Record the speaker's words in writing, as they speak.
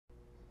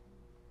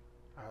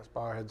Let's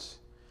bow our heads.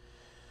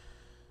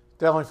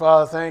 Heavenly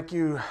Father, thank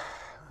you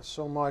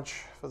so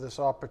much for this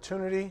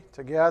opportunity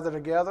to gather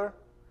together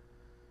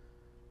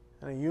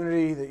in a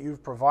unity that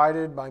you've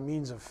provided by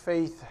means of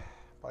faith,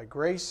 by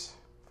grace.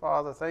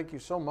 Father, thank you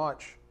so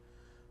much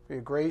for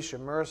your grace, your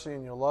mercy,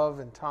 and your love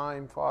and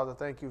time. Father,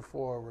 thank you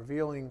for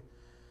revealing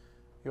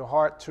your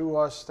heart to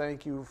us.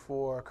 Thank you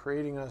for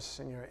creating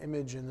us in your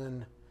image and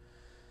then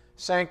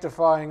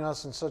sanctifying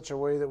us in such a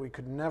way that we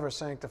could never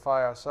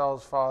sanctify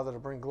ourselves, Father, to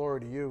bring glory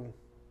to you.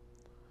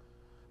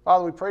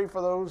 Father, we pray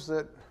for those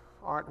that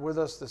aren't with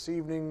us this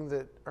evening,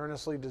 that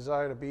earnestly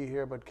desire to be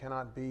here but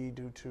cannot be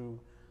due to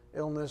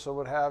illness or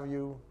what have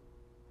you.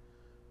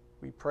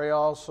 We pray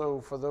also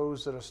for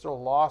those that are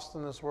still lost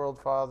in this world,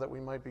 Father, that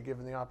we might be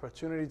given the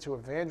opportunity to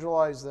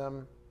evangelize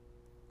them.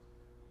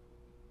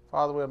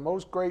 Father, we are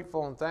most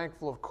grateful and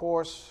thankful, of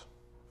course,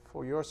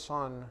 for your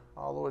Son,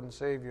 our Lord and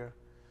Savior,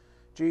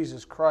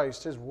 Jesus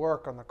Christ, his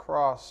work on the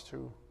cross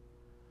to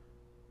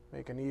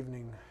make an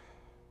evening,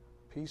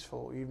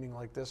 peaceful evening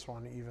like this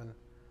one, even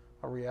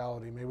a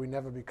reality. May we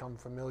never become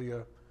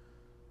familiar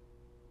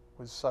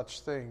with such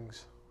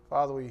things.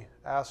 Father, we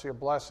ask your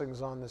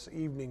blessings on this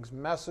evening's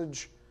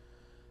message.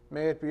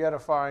 May it be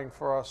edifying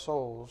for our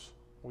souls.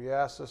 We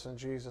ask this in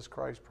Jesus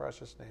Christ's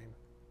precious name.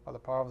 By the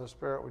power of the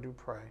Spirit, we do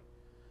pray.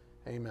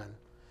 Amen.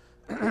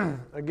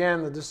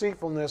 Again, the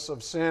deceitfulness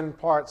of sin,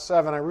 part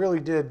 7. I really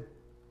did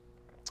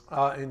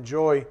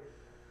enjoy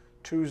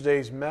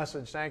Tuesday's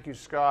message. Thank you,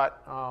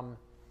 Scott.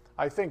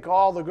 I think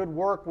all the good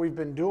work we've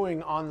been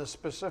doing on the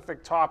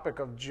specific topic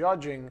of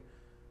judging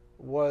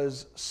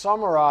was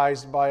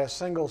summarized by a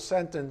single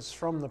sentence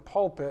from the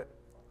pulpit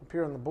up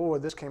here on the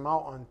board. This came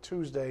out on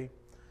Tuesday.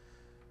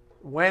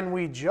 When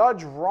we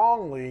judge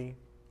wrongly,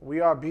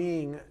 we are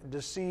being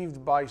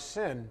deceived by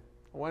sin.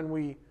 When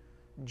we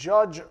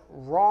judge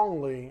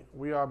wrongly,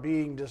 we are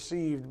being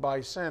deceived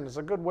by sin. It's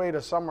a good way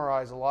to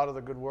summarize a lot of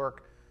the good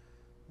work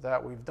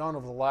that we've done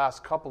over the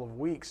last couple of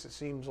weeks. It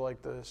seems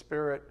like the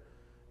Spirit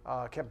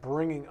kept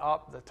bringing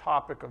up the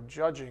topic of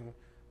judging,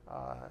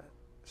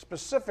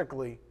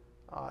 specifically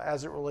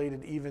as it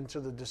related even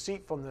to the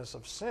deceitfulness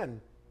of sin.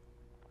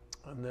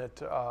 And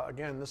that,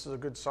 again, this is a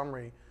good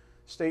summary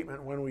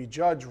statement. When we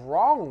judge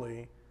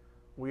wrongly,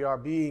 we are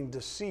being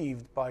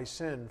deceived by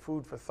sin.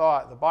 Food for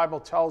thought. The Bible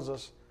tells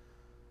us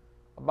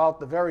about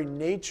the very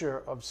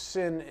nature of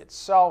sin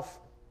itself.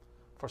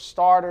 For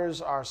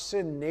starters, our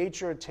sin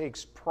nature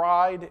takes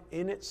pride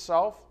in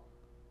itself.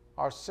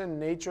 Our sin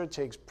nature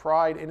takes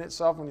pride in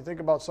itself. When you think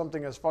about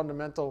something as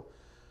fundamental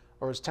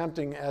or as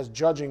tempting as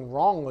judging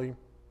wrongly,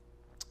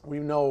 we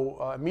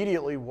know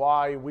immediately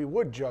why we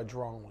would judge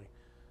wrongly,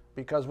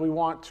 because we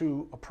want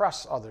to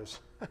oppress others.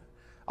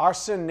 Our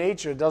sin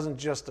nature doesn't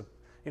just,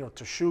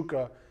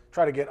 teshuka,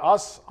 try to get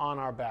us on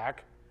our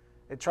back.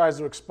 It tries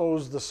to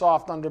expose the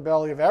soft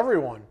underbelly of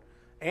everyone.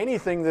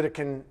 Anything that it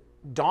can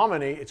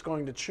dominate, it's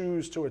going to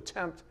choose to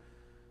attempt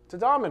to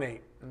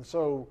dominate. And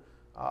so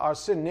our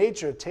sin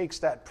nature takes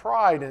that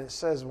pride, and it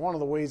says one of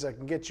the ways I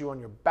can get you on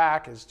your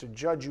back is to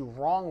judge you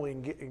wrongly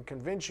and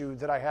convince you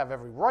that I have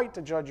every right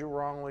to judge you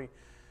wrongly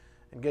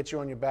and get you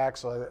on your back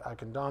so that I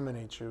can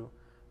dominate you.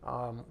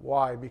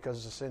 Why?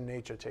 Because the sin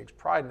nature takes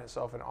pride in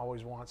itself and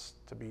always wants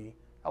to be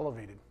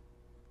elevated.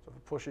 So if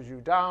it pushes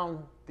you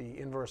down, the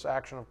inverse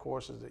action, of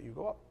course, is that you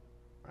go up,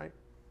 right?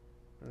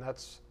 And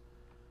that's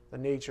the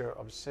nature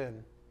of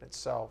sin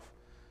itself.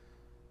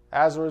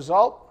 As a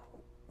result,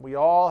 we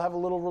all have a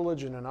little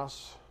religion in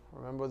us.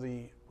 Remember,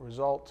 the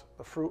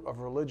fruit of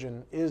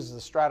religion is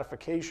the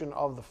stratification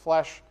of the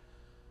flesh.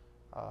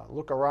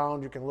 Look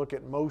around, you can look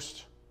at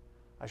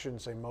I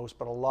shouldn't say most,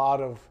 but a lot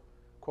of,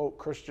 quote,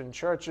 Christian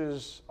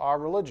churches are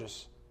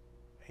religious.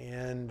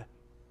 And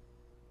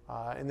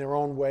in their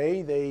own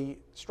way, they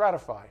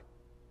stratify.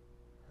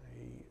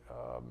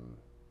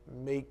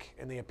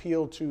 They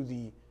appeal to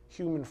the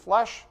human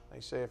flesh. They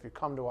say, if you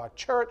come to our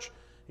church,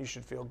 you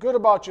should feel good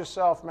about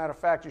yourself. Matter of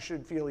fact, you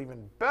should feel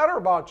even better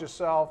about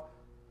yourself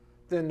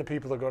than the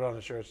people that go down to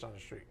church down the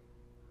street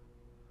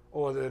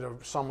or that are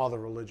some other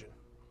religion.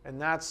 And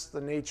that's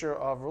the nature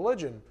of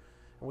religion.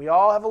 And we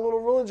all have a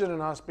little religion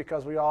in us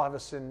because we all have a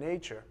sin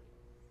nature.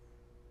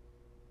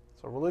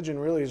 So religion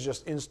really is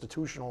just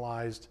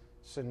institutionalized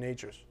sin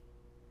natures.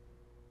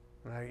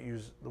 And I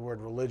use the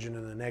word religion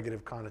in a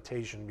negative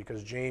connotation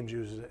because James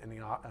uses it in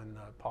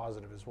the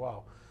positive as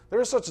well.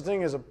 There is such a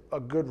thing as a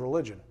good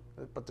religion,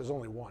 but there's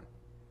only one.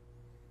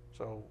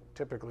 So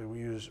typically we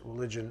use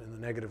religion in the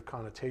negative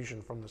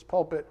connotation from this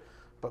pulpit,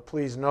 but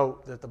please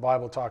note that the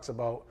Bible talks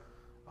about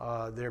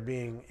there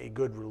being a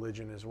good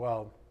religion as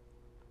well.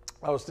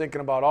 I was thinking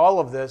about all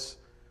of this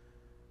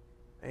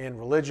and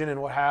religion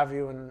and what have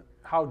you, and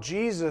how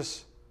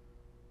Jesus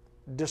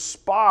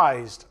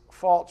despised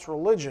false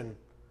religion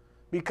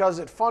because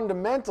it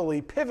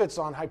fundamentally pivots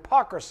on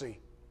hypocrisy.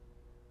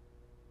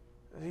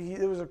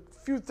 There was a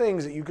few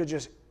things that you could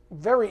just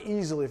very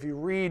easily, if you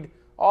read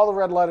all the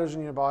red letters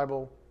in your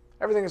Bible,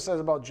 everything it says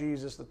about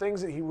Jesus, the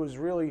things that he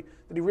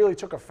really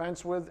took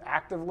offense with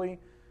actively,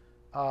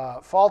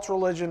 false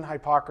religion,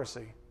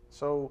 hypocrisy.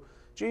 So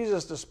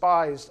Jesus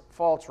despised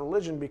false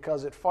religion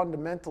because it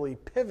fundamentally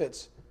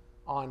pivots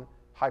on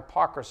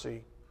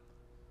hypocrisy.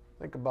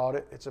 Think about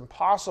it. It's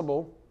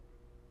impossible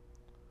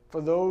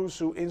for those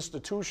who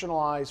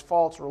institutionalize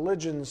false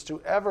religions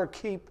to ever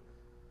keep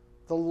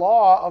the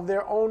law of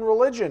their own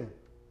religion.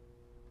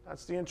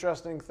 That's the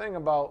interesting thing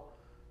about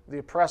the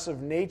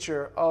oppressive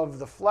nature of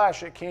the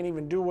flesh. It can't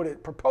even do what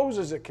it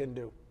proposes it can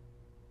do.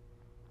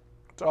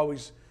 It's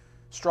always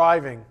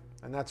striving,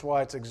 and that's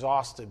why it's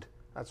exhausted.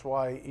 That's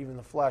why even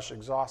the flesh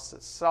exhausts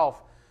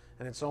itself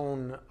in its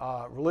own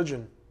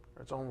religion,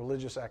 or its own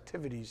religious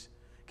activities.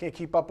 It can't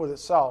keep up with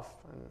itself,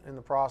 and in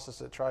the process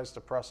it tries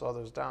to press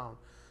others down.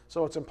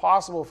 So it's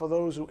impossible for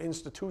those who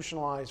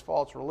institutionalize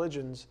false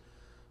religions,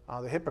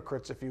 the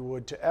hypocrites, if you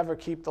would, to ever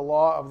keep the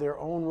law of their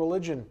own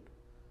religion.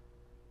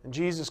 And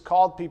Jesus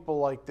called people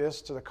like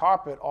this to the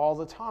carpet all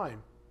the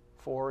time.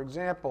 For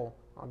example,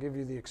 I'll give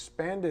you the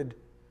expanded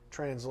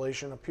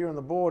translation up here on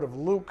the board of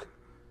Luke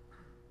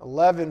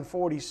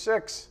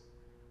 11:46.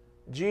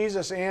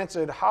 Jesus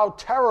answered, "How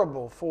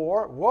terrible,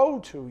 for woe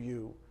to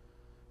you,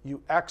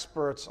 you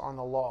experts on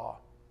the law.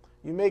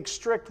 You make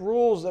strict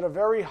rules that are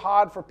very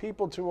hard for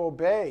people to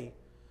obey,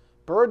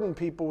 burden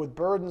people with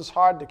burdens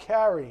hard to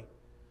carry,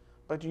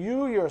 but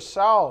you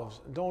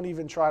yourselves don't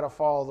even try to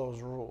follow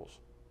those rules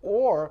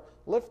or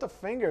lift a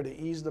finger to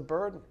ease the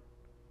burden."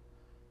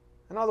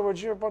 In other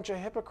words, you're a bunch of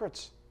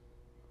hypocrites.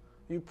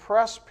 You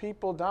press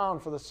people down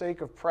for the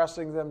sake of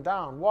pressing them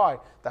down. Why?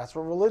 That's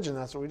what religion,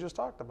 that's what we just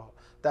talked about.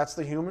 That's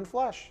the human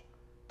flesh.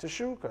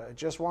 Teshuka. It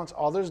just wants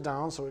others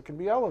down so it can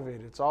be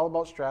elevated. It's all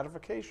about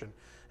stratification.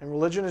 And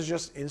religion is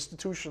just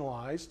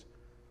institutionalized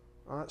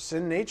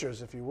sin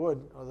natures, if you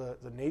would, or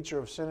the nature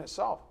of sin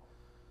itself.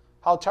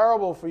 How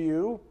terrible for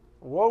you,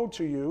 woe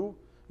to you,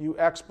 you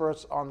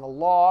experts on the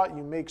law.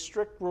 You make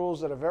strict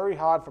rules that are very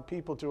hard for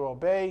people to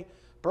obey,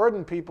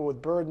 burden people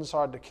with burdens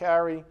hard to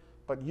carry,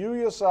 but you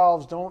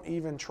yourselves don't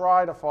even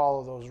try to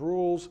follow those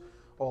rules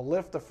or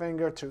lift a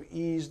finger to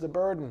ease the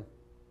burden.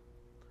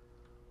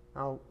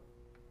 Now,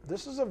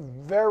 this is a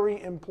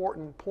very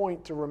important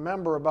point to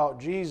remember about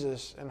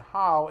Jesus and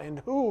how and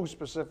who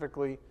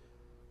specifically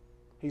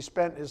he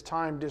spent his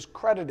time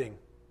discrediting.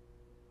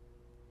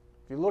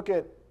 If you look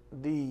at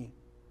the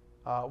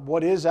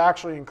what is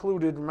actually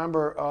included,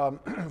 remember,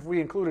 if we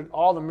included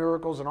all the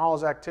miracles and all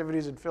his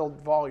activities, it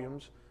filled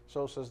volumes,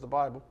 so says the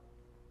Bible.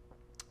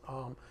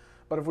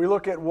 But if we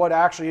look at what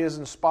actually is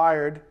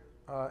inspired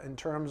in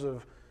terms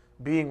of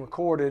being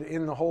recorded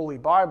in the Holy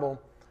Bible,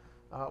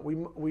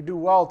 we do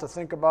well to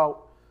think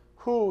about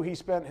who he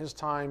spent his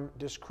time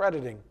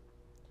discrediting.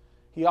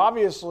 He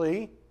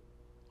obviously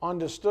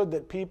understood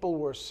that people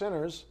were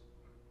sinners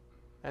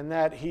and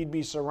that he'd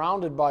be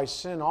surrounded by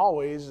sin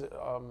always,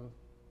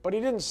 but he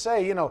didn't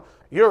say,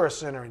 you're a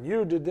sinner and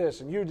you did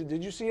this and you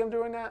did you see him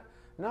doing that?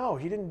 No,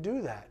 he didn't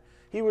do that.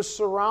 He was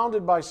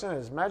surrounded by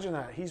sinners. Imagine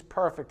that. He's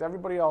perfect.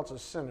 Everybody else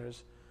is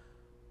sinners.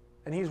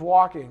 And he's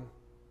walking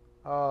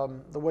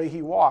the way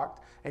he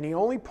walked. And he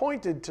only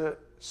pointed to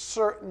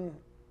certain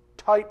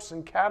types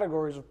and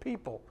categories of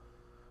people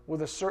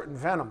with a certain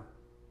venom.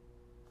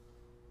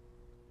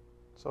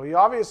 So he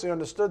obviously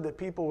understood that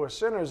people were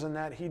sinners and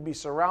that he'd be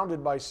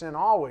surrounded by sin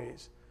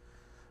always.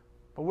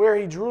 But where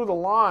he drew the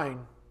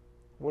line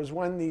was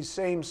when these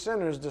same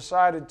sinners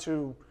decided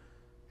to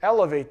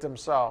elevate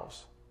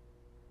themselves,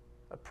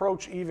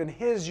 approach even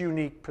his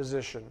unique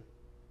position,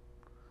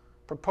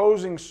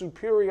 proposing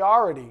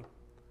superiority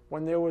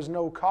when there was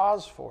no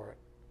cause for it.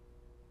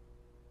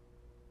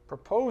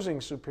 Proposing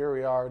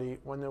superiority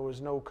when there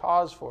was no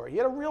cause for it. He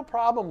had a real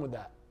problem with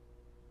that.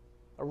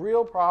 A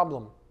real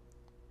problem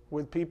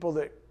with people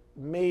that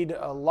made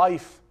a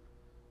life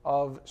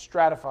of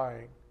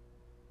stratifying.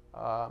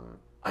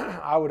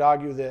 I would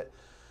argue that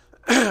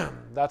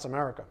that's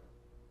America.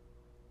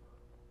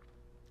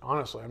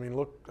 Honestly,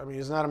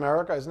 isn't that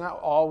America? Isn't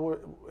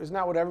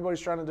that what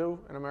everybody's trying to do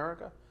in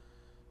America?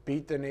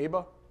 Beat their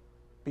neighbor,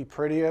 be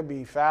prettier,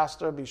 be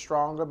faster, be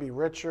stronger, be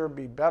richer,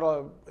 be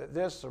better at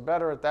this or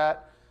better at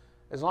that.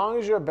 As long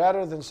as you're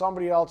better than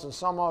somebody else in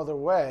some other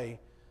way,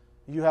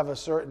 you have a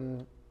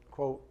certain,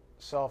 quote,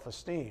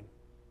 self-esteem.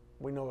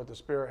 We know what the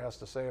Spirit has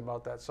to say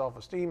about that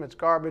self-esteem. It's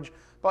garbage,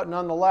 but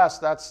nonetheless,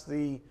 that's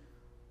the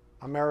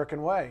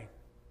American way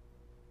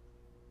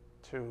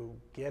to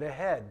get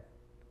ahead.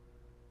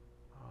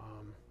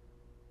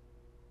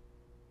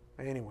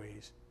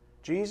 Anyways,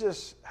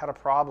 Jesus had a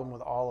problem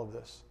with all of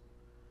this.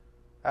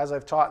 As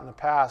I've taught in the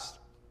past,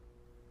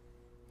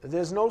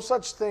 there's no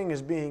such thing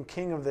as being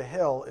king of the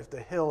hill if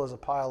the hill is a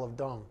pile of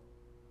dung.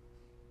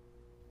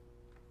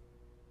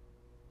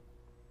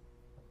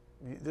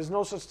 There's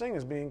no such thing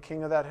as being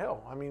king of that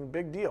hill.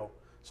 Big deal.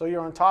 So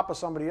you're on top of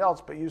somebody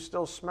else, but you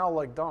still smell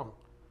like dung.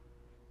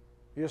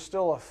 You're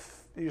still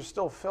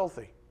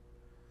filthy.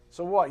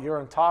 So what?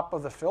 You're on top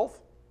of the filth?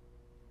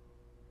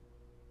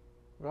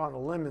 Go on a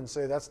limb and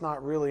say that's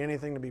not really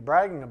anything to be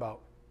bragging about.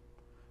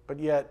 But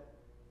yet,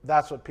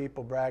 that's what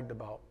people bragged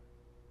about.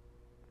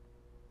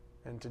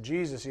 And to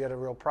Jesus, he had a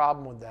real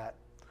problem with that.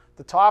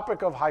 The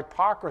topic of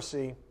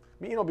hypocrisy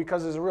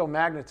because there's a real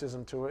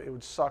magnetism to it. It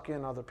would suck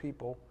in other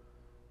people,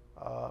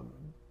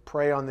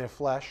 prey on their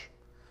flesh.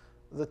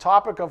 The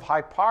topic of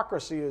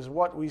hypocrisy is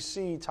what we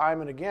see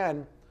time and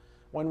again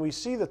when we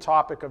see the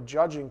topic of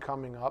judging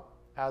coming up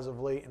as of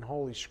late in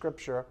Holy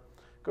Scripture.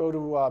 Go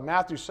to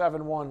Matthew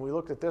 7:1. We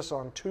looked at this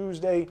on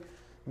Tuesday.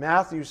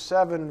 Matthew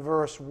 7,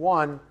 verse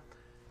 1.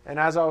 And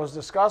as I was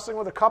discussing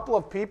with a couple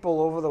of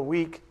people over the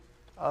week,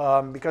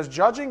 because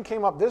judging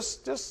came up,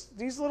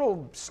 these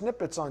little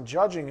snippets on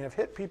judging have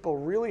hit people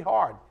really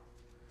hard.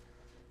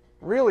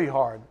 Really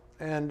hard.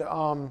 And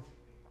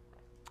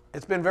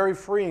it's been very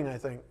freeing, I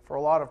think, for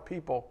a lot of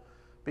people,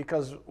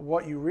 because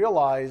what you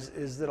realize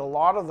is that a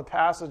lot of the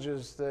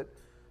passages that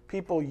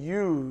people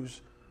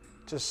use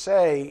to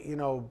say,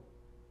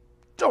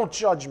 don't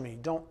judge me,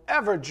 don't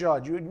ever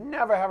judge, you would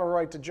never have a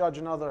right to judge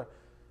another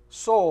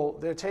soul,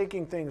 they're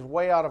taking things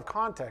way out of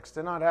context.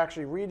 They're not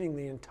actually reading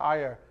the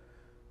entire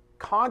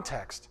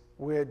context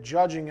where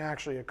judging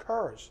actually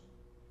occurs,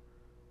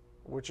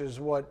 which is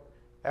what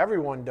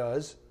everyone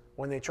does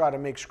when they try to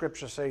make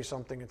Scripture say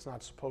something it's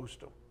not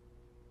supposed to.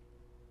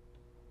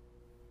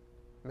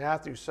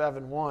 Matthew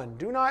 7:1.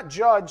 Do not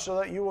judge so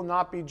that you will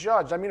not be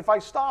judged. I mean, if I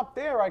stop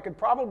there, I could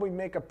probably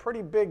make a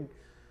pretty big,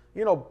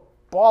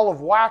 ball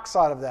of wax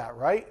out of that,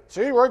 right?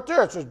 See, right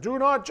there, it says, do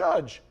not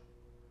judge.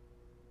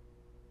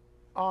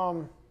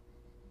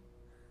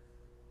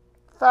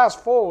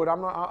 Fast forward.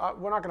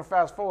 We're not going to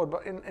fast forward,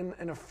 but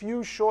in a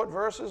few short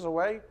verses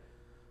away,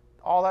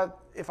 all that.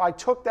 If I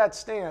took that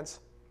stance,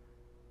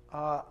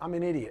 I'm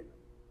an idiot.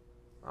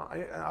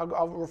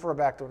 I'll refer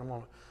back to it in a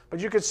moment. But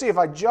you can see if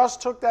I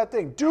just took that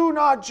thing, do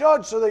not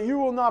judge so that you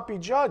will not be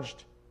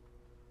judged.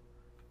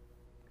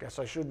 Guess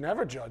I should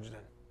never judge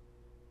then.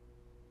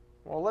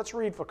 Well, let's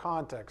read for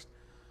context.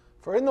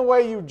 For in the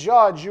way you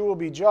judge, you will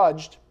be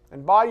judged,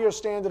 and by your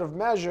standard of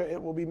measure,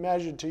 it will be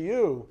measured to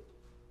you.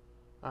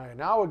 All right,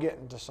 now we're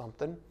getting to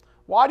something.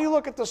 Why do you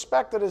look at the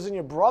speck that is in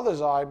your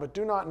brother's eye, but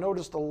do not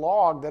notice the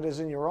log that is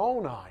in your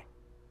own eye?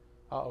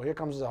 Uh-oh, here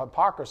comes the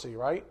hypocrisy,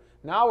 right?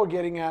 Now we're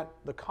getting at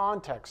the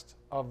context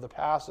of the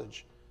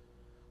passage.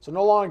 So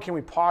no longer can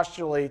we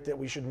postulate that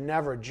we should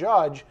never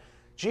judge.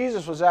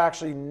 Jesus was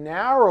actually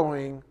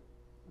narrowing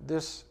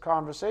this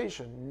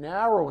conversation,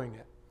 narrowing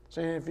it.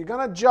 Saying if you're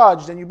going to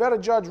judge, then you better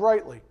judge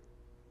rightly.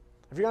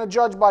 If you're going to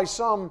judge by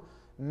some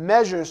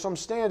measure, some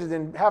standard,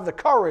 then have the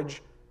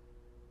courage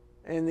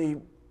and the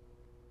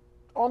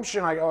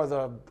unction,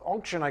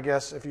 I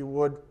guess, if you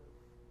would,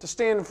 to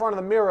stand in front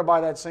of the mirror by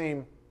that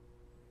same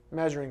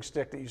measuring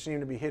stick that you seem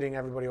to be hitting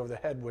everybody over the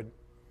head with.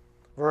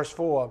 Verse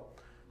 4.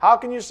 How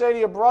can you say to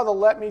your brother,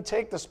 let me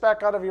take the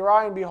speck out of your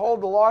eye, and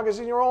behold, the log is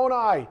in your own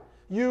eye?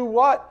 You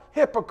what?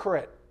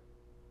 Hypocrite.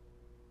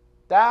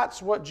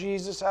 That's what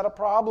Jesus had a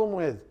problem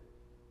with.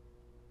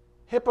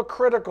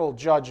 Hypocritical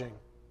judging.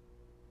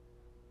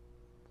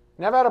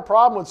 Never had a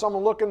problem with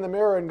someone look in the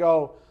mirror and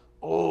go,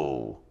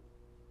 oh.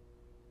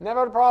 Never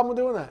had a problem with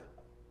doing that.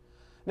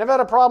 Never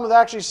had a problem with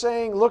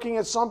actually looking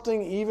at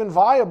something even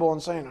viable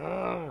and saying,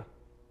 ugh.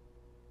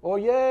 Oh,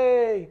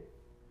 yay.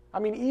 I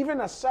mean,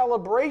 even a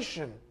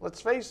celebration,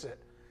 let's face it,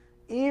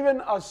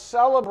 even a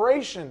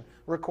celebration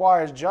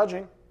requires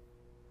judging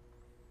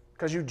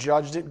because you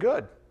judged it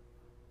good,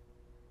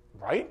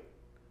 right?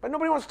 But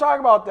nobody wants to talk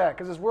about that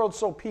because this world's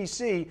so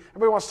PC.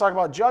 Everybody wants to talk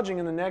about judging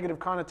in the negative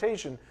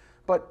connotation.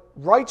 But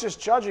righteous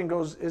judging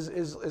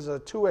is a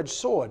two-edged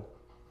sword.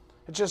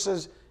 It just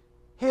says,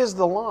 here's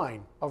the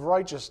line of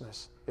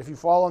righteousness. If you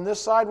fall on this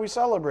side, we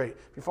celebrate.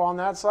 If you fall on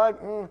that side,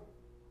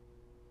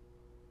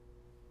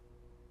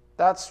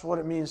 That's what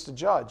it means to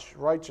judge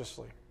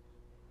righteously.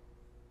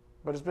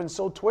 But it's been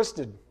so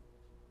twisted.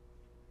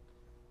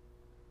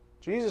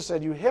 Jesus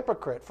said, you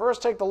hypocrite,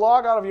 first take the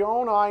log out of your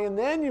own eye, and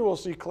then you will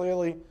see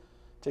clearly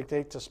to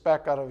take the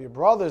speck out of your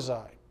brother's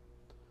eye.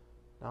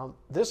 Now,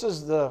 this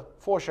is the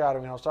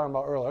foreshadowing I was talking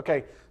about earlier.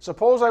 Okay,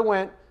 suppose I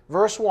went,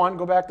 verse 1,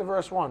 go back to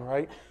verse 1,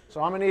 right?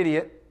 So I'm an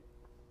idiot.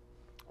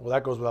 Well,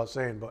 that goes without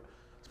saying, but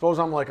suppose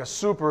I'm like a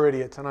super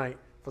idiot tonight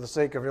for the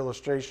sake of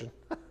illustration.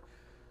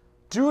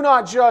 Do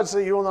not judge so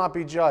that you will not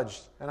be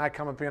judged. And I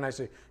come up here and I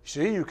say,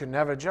 see, you can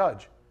never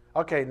judge.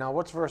 Okay, now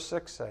what's verse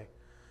 6 say?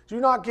 Do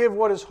not give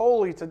what is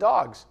holy to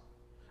dogs.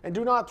 And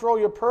do not throw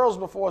your pearls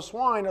before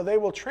swine, or they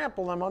will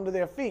trample them under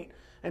their feet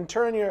and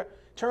turn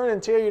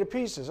and tear you to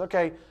pieces.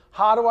 Okay,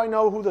 how do I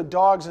know who the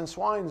dogs and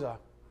swines are?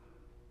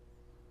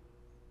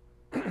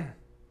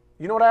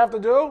 You know what I have to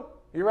do?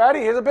 You ready?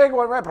 Here's a big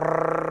one. Right?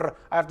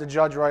 I have to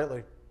judge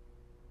rightly.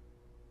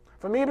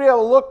 For me to be able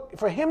to look,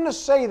 for him to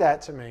say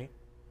that to me,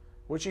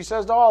 which he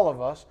says to all of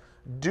us,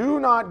 do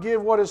not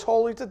give what is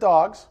holy to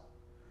dogs,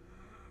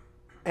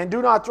 and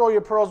do not throw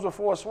your pearls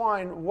before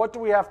swine. What do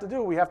we have to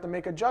do? We have to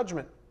make a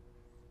judgment.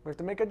 We have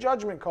to make a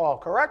judgment call,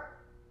 correct?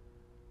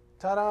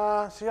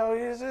 Ta-da! See how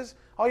easy this is?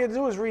 All you have to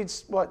do is read,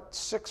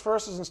 6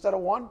 verses instead of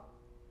 1?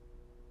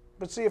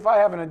 But see, if I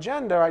have an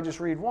agenda, I just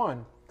read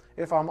 1.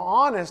 If I'm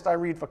honest, I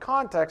read for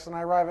context, and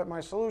I arrive at my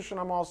solution.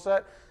 I'm all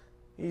set.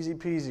 Easy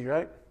peasy,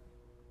 right?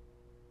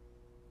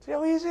 See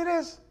how easy it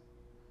is?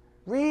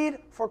 Read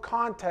for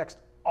context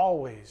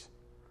always.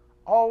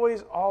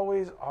 Always,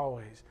 always,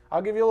 always.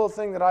 I'll give you a little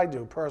thing that I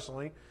do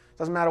personally.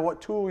 Doesn't matter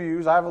what tool you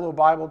use. I have a little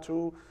Bible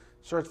tool.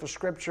 Search for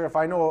scripture. If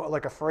I know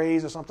like a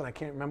phrase or something, I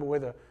can't remember where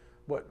the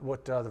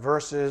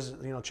verse is,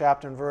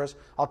 chapter and verse,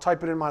 I'll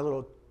type it in my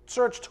little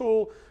search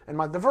tool, and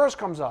the verse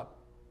comes up.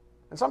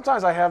 And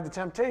sometimes I have the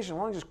temptation,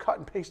 why don't I just cut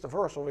and paste the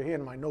verse over here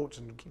in my notes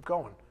and keep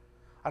going?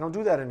 I don't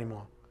do that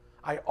anymore.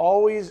 I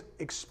always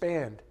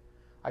expand.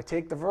 I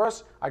take the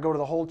verse, I go to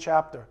the whole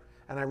chapter,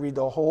 and I read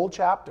the whole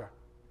chapter.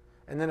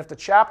 And then if the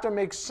chapter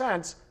makes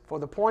sense for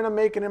the point I'm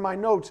making in my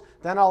notes,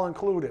 then I'll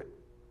include it.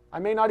 I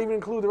may not even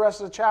include the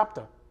rest of the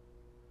chapter.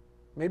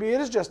 Maybe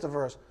it is just a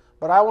verse,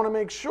 but I want to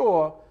make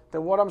sure that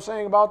what I'm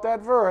saying about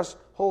that verse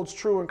holds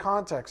true in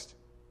context.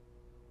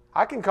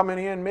 I can come in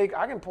here and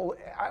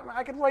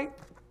I can write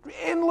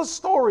endless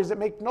stories that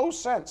make no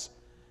sense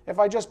if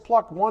I just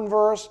pluck one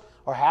verse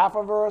or half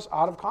a verse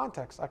out of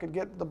context. I could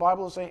get the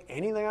Bible to say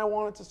anything I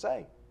want it to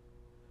say.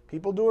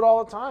 People do it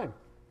all the time.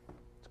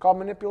 It's called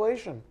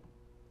manipulation.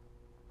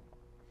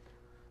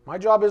 My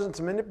job isn't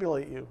to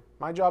manipulate you.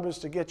 My job is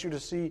to get you to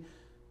see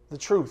the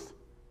truth,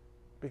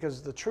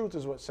 because the truth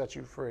is what sets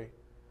you free.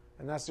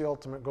 And that's the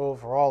ultimate goal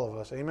for all of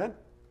us. Amen?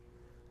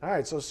 All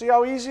right, so see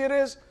how easy it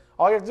is?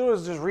 All you have to do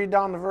is just read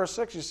down to verse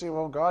 6. You see,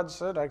 well, God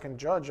said I can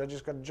judge. I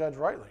just got to judge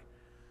rightly.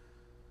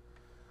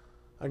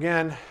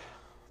 Again,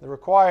 the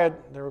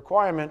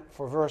requirement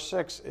for verse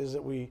 6 is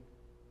that we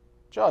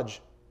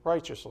judge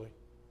righteously.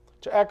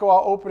 To echo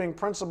our opening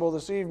principle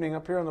this evening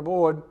up here on the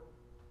board,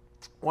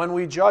 when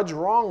we judge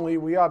wrongly,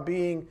 we are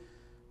being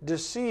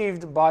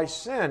deceived by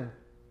sin.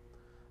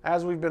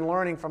 As we've been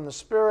learning from the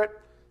Spirit,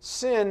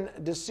 sin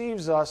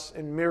deceives us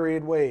in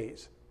myriad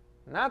ways.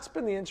 And that's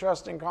been the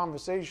interesting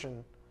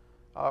conversation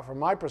from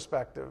my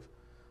perspective.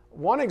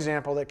 One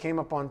example that came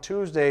up on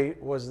Tuesday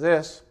was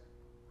this,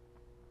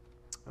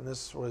 and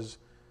this was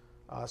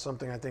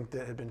something I think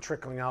that had been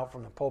trickling out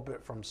from the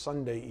pulpit from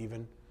Sunday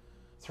even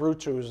through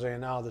Tuesday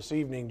and now this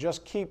evening.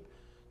 Just keep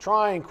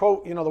trying,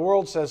 quote, the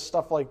world says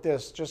stuff like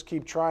this, just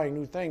keep trying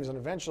new things and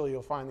eventually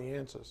you'll find the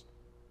answers.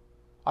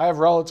 I have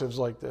relatives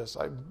like this.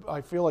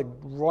 I feel like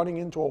running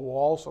into a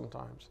wall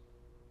sometimes.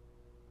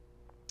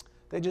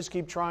 They just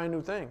keep trying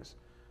new things.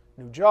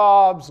 New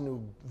jobs,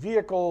 new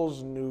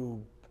vehicles,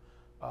 new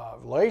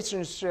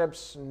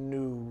relationships,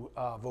 new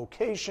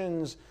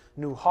vocations,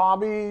 new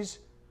hobbies,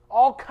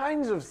 all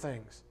kinds of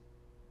things.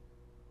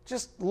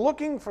 Just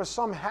looking for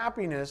some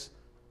happiness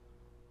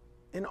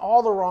in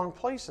all the wrong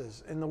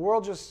places. And the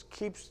world just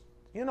keeps,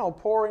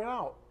 pouring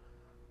out.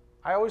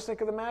 I always think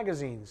of the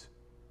magazines,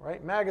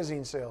 right?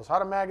 Magazine sales. How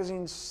do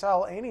magazines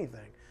sell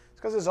anything?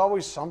 It's because there's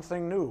always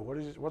something new.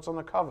 What's on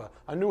the cover?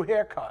 A new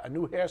haircut, a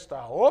new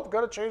hairstyle. Oh,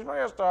 got to change my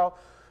hairstyle.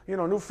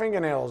 New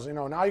fingernails.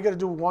 Now you got to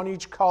do one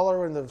each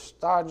color and the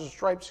stars and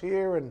stripes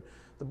here and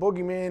the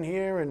boogeyman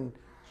here and,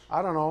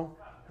 I don't know,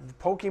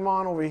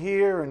 Pokemon over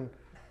here and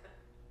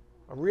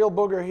a real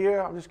booger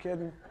here. I'm just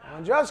kidding.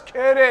 I'm just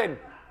kidding.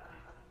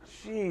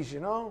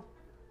 Jeez,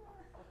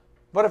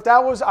 But if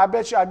that was, I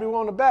bet you, I'd be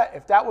willing to bet,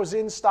 if that was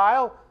in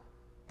style,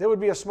 there would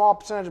be a small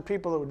percentage of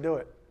people that would do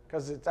it,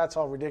 because that's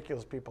how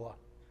ridiculous people are.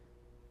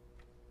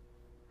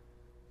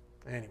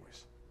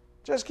 Anyways,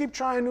 just keep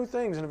trying new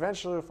things and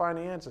eventually you'll find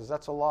the answers.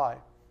 That's a lie.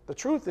 The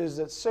truth is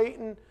that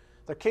Satan,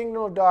 the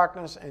kingdom of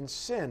darkness, and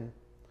sin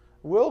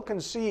will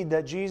concede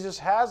that Jesus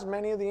has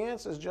many of the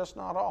answers, just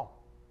not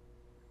all.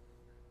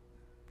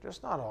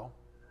 Just not all.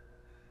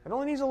 It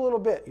only needs a little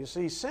bit. You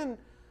see, sin,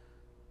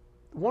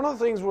 one of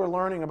the things we're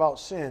learning about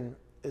sin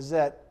is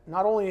that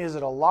not only is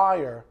it a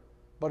liar,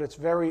 but it's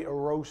very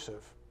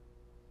erosive.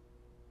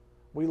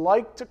 We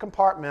like to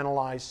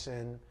compartmentalize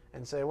sin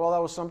and say, well,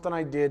 that was something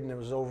I did and it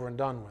was over and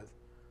done with.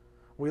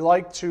 We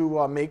like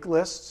to make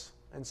lists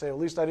and say, at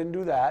least I didn't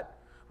do that.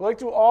 We like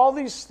to do all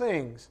these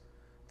things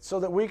so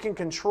that we can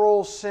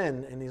control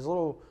sin in these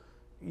little,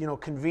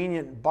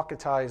 convenient,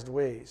 bucketized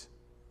ways.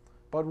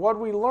 But what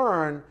we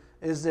learn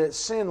is that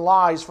sin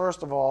lies,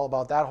 first of all,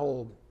 about that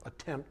whole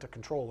attempt to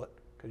control it,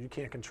 because you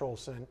can't control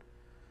sin.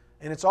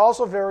 And it's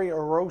also very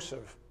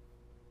erosive.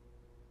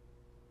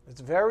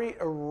 It's very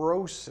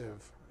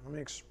erosive. Let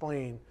me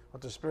explain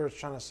what the Spirit's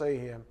trying to say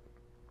here.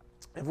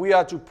 If we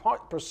are to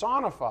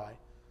personify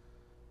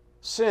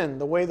sin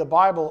the way the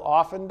Bible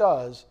often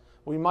does,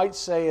 we might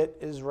say it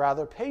is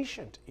rather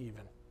patient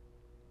even.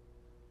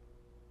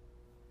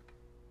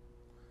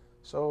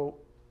 So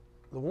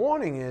the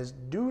warning is,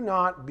 do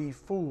not be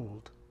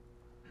fooled.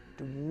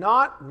 Do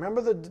not,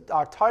 remember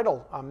our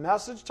title, our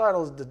message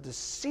title is The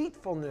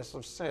Deceitfulness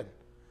of Sin.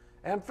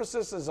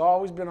 Emphasis has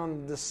always been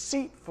on the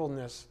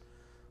deceitfulness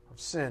of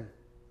sin.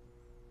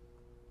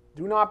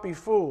 Do not be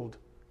fooled.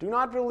 Do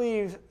not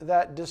believe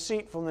that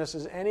deceitfulness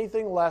is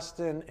anything less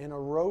than an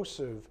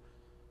erosive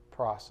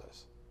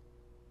process.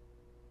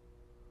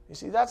 You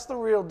see, that's the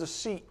real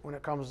deceit when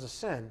it comes to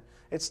sin.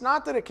 It's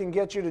not that it can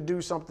get you to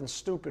do something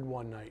stupid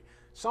one night.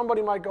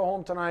 Somebody might go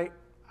home tonight,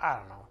 I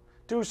don't know,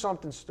 do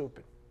something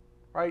stupid,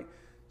 right?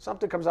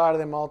 Something comes out of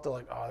their mouth, they're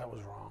like, oh, that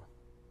was wrong.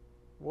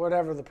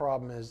 Whatever the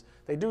problem is,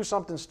 they do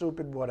something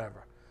stupid,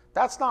 whatever.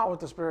 That's not what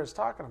the Spirit's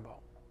talking about.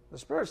 The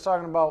Spirit's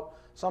talking about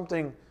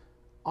something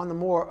on the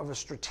more of a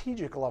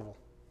strategic level.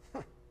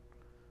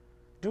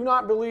 Do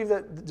not believe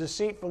that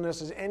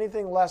deceitfulness is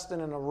anything less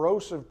than an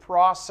erosive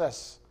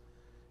process.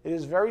 It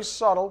is very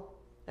subtle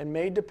and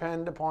may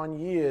depend upon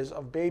years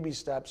of baby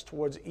steps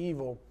towards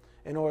evil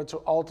in order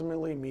to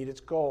ultimately meet its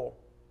goal.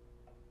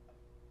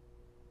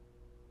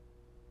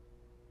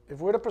 If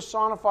we're to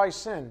personify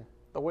sin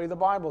the way the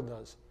Bible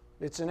does,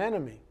 it's an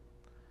enemy.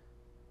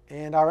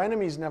 And our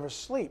enemies never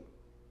sleep.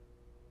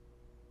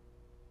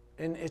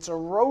 And it's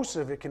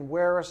erosive. It can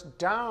wear us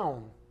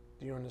down.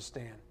 Do you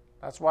understand?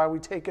 That's why we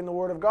take in the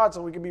Word of God,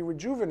 so we can be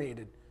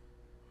rejuvenated.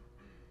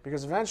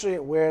 Because eventually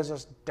it wears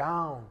us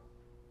down.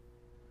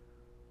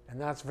 And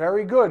that's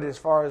very good as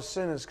far as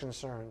sin is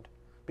concerned.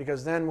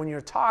 Because then when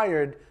you're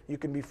tired, you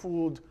can be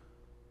fooled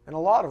in a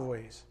lot of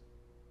ways.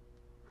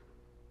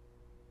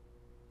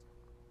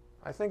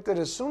 I think that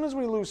as soon as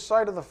we lose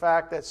sight of the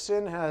fact that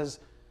sin has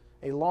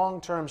a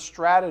long-term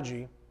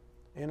strategy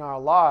in our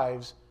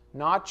lives,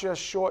 not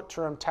just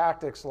short-term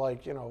tactics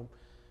like,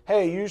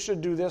 hey, you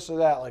should do this or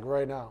that, like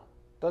right now.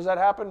 Does that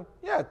happen?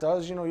 Yeah, it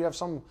does. You have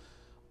some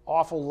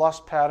awful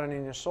lust pattern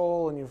in your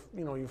soul, and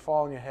you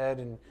fall on your head,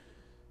 and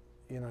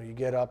you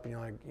get up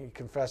and you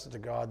confess it to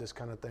God, this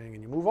kind of thing,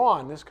 and you move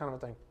on, this kind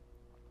of thing.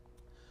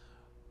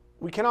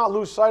 We cannot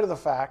lose sight of the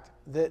fact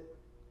that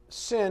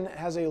sin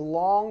has a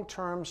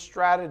long-term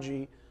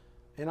strategy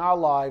in our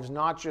lives,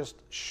 not just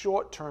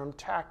short-term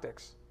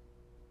tactics.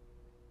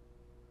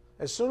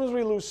 As soon as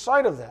we lose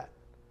sight of that,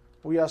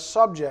 we are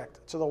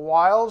subject to the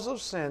wiles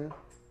of sin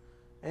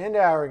and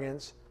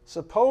arrogance,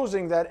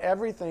 supposing that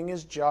everything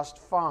is just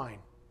fine.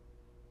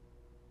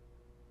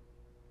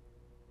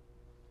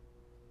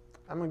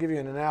 I'm going to give you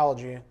an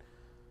analogy.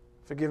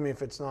 Forgive me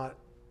if it's not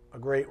a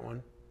great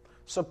one.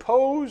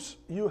 Suppose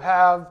you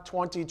have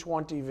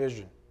 20/20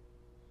 vision,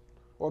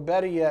 or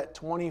better yet,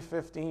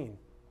 20/15.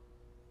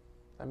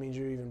 That means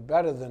you're even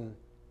better than,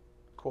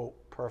 quote,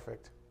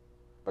 perfect.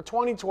 But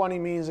 20/20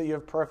 means that you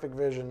have perfect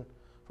vision,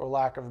 for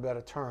lack of a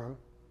better term,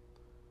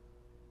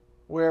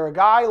 where a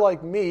guy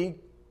like me,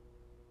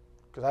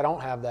 because I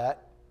don't have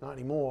that, not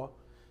anymore,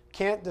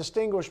 can't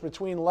distinguish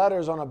between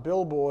letters on a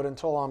billboard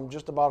until I'm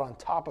just about on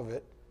top of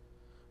it.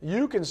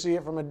 You can see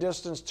it from a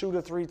distance 2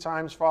 to 3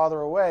 times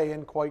farther away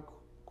and quite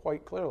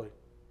clearly.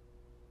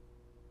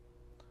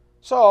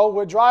 So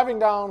we're driving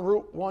down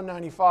Route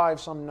 195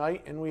 some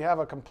night, and we have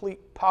a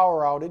complete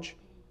power outage,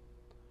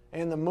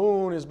 and the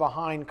moon is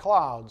behind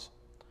clouds.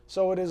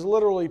 So it is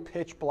literally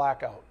pitch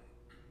black out.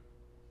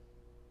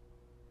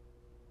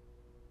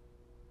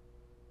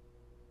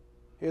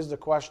 Here's the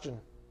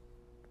question.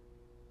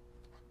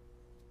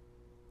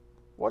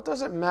 What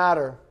does it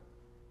matter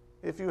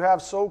if you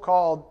have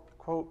so-called,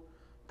 quote,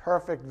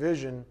 perfect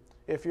vision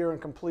if you're in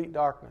complete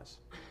darkness?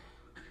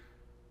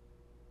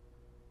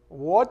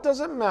 What does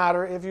it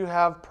matter if you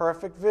have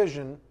perfect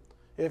vision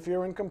if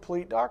you're in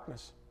complete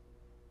darkness?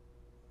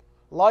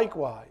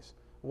 Likewise,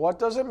 what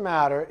does it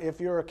matter if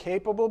you're a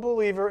capable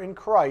believer in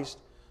Christ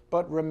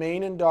but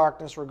remain in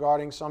darkness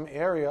regarding some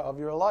area of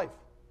your life?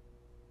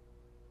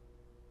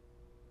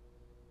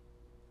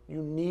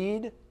 You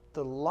need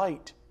the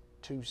light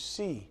to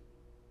see.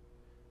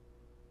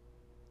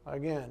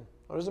 Again,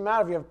 what does it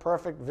matter if you have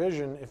perfect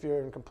vision if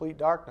you're in complete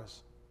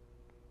darkness?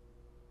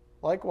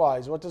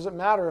 Likewise, what does it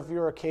matter if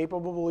you're a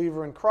capable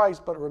believer in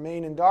Christ but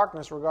remain in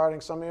darkness regarding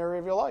some area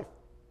of your life?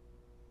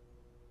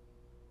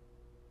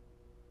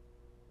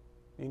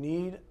 You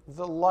need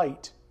the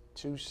light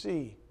to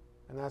see.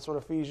 And that's what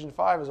Ephesians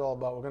 5 is all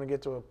about. We're going to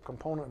get to a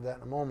component of that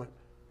in a moment.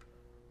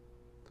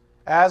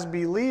 As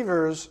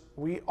believers,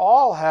 we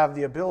all have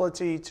the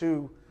ability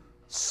to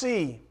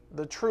see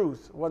the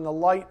truth when the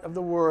light of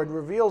the Word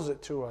reveals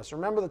it to us.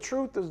 Remember, the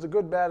truth is the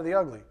good, bad, and the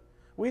ugly.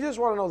 We just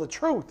want to know the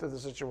truth of the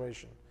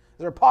situation. Is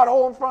there a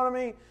pothole in front of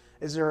me?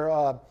 Is there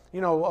a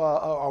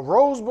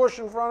rose bush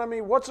in front of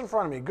me? What's in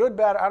front of me? Good,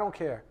 bad, I don't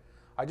care.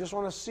 I just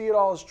want to see it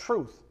all as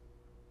truth.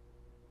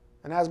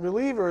 And as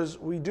believers,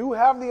 we do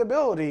have the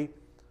ability,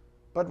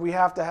 but we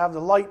have to have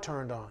the light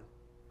turned on.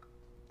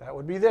 That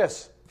would be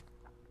this.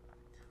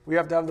 We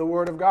have to have the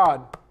Word of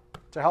God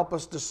to help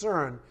us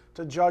discern,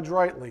 to judge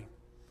rightly.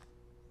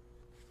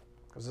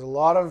 Because there's a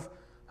lot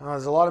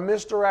of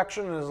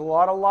misdirection and there's a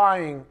lot of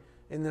lying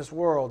in this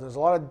world. There's a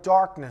lot of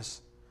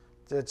darkness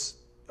that's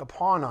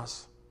upon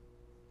us.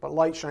 But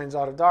light shines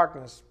out of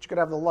darkness. But you could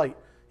have the light.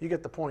 You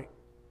get the point.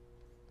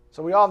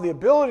 So we all have the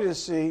ability to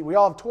see. We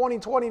all have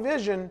 20/20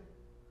 vision,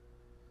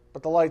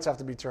 but the lights have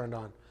to be turned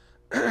on.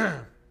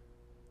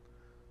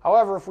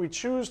 However, if we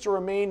choose to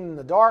remain in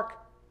the dark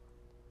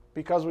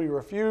because we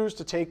refuse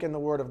to take in the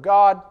Word of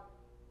God,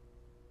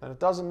 then it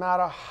doesn't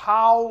matter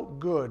how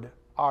good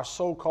our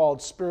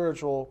so-called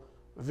spiritual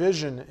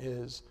vision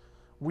is,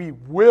 we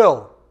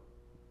will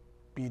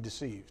be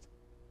deceived.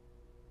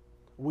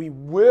 We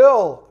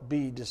will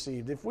be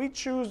deceived. If we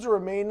choose to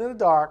remain in the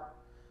dark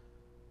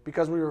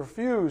because we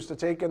refuse to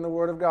take in the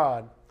Word of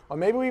God, or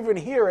maybe we even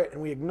hear it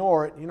and we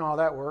ignore it, you know how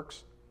that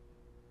works.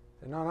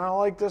 No, I don't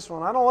like this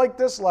one. I don't like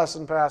this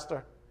lesson,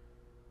 Pastor.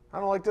 I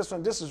don't like this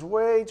one. This is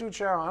way too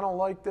challenging. I don't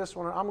like this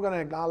one. I'm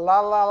going to la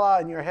la la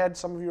in your head.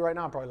 Some of you right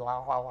now are probably la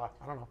la la.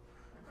 I don't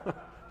know.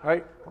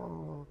 Right?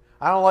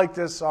 I don't like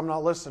this, so I'm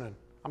not listening.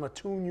 I'm going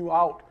to tune you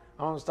out.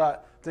 I'm going to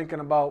start thinking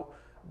about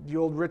the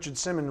old Richard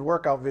Simmons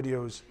workout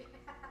videos.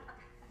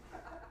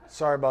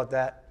 Sorry about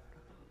that.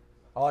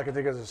 All I could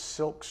think of is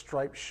silk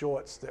striped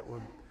shorts that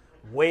were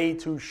way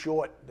too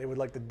short. They were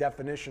like the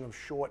definition of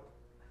short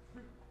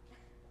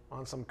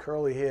on some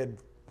curly-haired,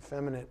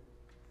 effeminate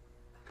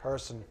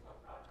person.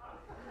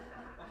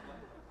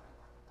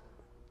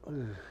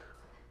 Ugh.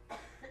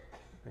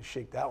 I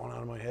shake that one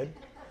out of my head.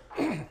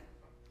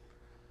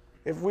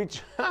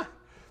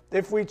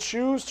 If we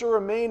choose to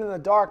remain in the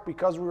dark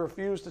because we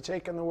refuse to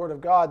take in the Word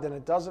of God, then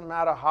it doesn't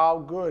matter how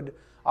good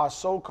our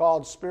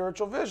so-called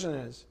spiritual vision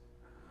is.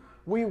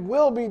 We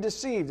will be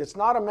deceived. It's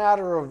not a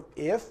matter of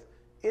if,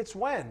 it's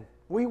when.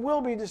 We will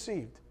be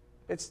deceived.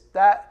 It's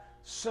that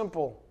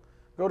simple.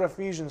 Go to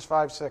Ephesians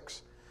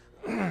 5:6.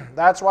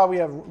 That's why we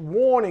have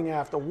warning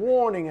after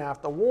warning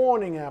after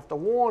warning after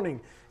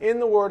warning in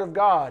the Word of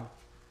God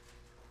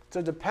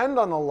to depend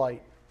on the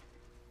light.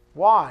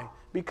 Why?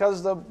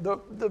 Because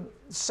the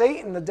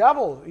Satan, the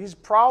devil, he's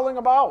prowling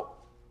about,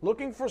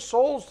 looking for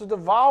souls to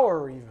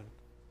devour even.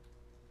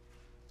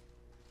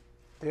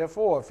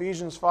 Therefore,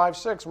 Ephesians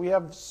 5:6, we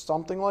have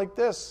something like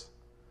this.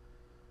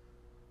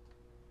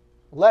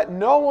 Let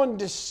no one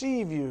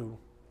deceive you.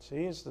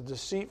 See, it's the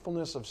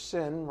deceitfulness of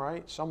sin,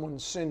 right?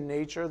 Someone's sin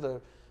nature,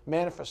 the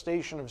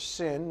manifestation of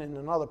sin in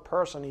another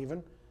person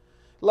even.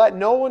 Let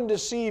no one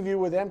deceive you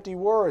with empty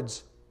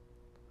words.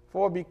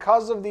 For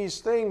because of these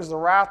things, the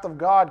wrath of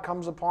God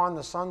comes upon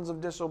the sons of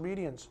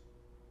disobedience.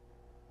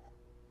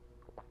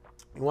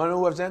 You want to know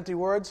who has empty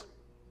words?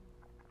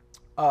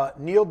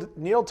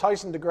 Neil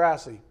Tyson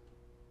deGrasse.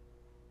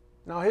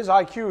 Now, his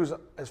IQ,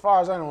 as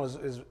far as I know,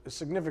 is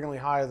significantly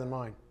higher than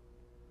mine.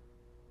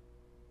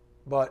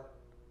 But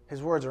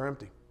his words are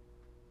empty.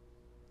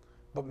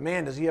 But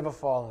man, does he have a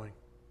following.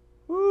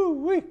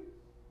 Woo-wee.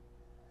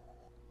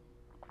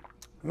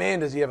 Man,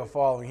 does he have a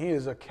following. He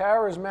is a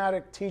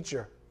charismatic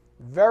teacher.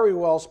 Very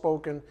well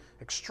spoken,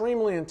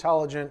 extremely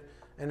intelligent,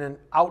 and an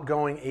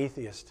outgoing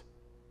atheist.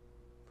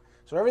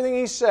 So everything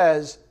he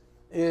says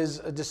is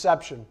a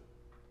deception.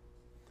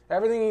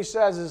 Everything he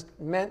says is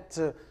meant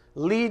to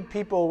lead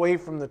people away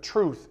from the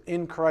truth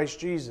in Christ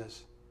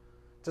Jesus.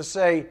 To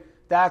say,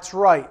 that's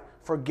right,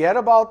 forget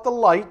about the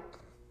light,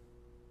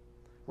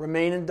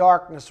 remain in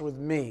darkness with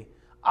me.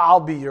 I'll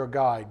be your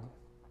guide.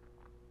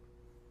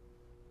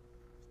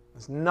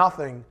 It's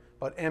nothing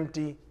but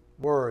empty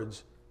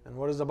words. And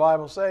what does the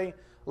Bible say?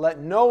 Let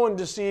no one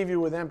deceive you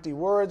with empty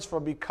words, for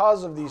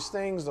because of these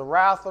things the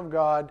wrath of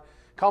God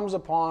comes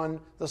upon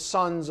the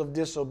sons of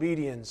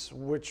disobedience.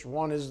 Which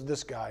one is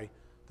this guy,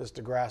 this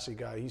deGrasse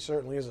guy? He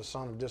certainly is a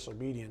son of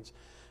disobedience.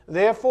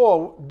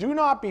 Therefore, do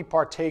not be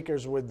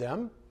partakers with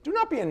them. Do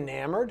not be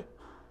enamored.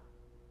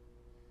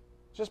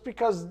 Just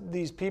because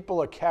these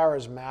people are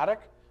charismatic.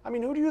 I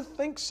mean, who do you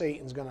think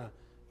Satan's going to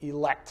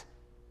elect?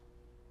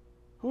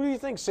 Who do you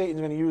think Satan's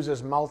going to use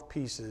as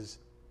mouthpieces?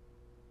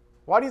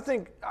 Why do you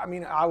think, I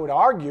mean, I would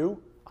argue,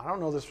 I don't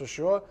know this for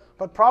sure,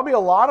 but probably a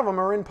lot of them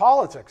are in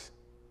politics.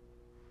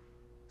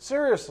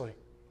 Seriously.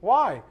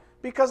 Why?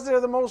 Because they're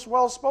the most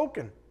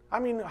well-spoken. I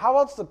mean, how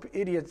else do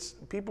idiots,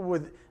 people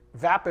with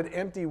vapid,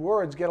 empty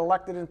words get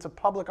elected into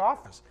public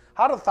office?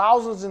 How do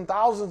thousands and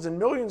thousands and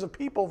millions of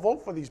people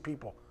vote for these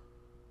people?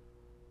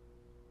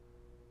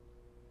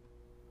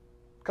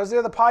 Because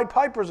they're the Pied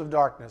Pipers of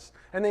darkness,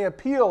 and they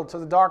appeal to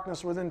the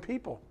darkness within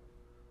people,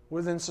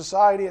 within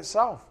society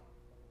itself.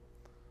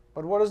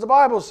 But what does the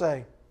Bible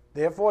say?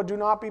 Therefore, do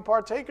not be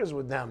partakers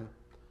with them.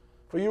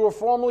 For you were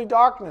formerly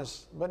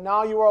darkness, but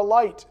now you are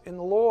light in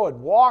the Lord.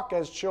 Walk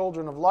as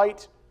children of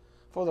light,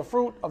 for the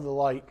fruit of the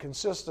light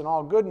consists in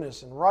all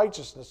goodness and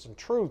righteousness and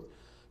truth,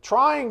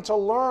 trying to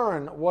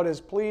learn what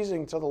is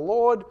pleasing to the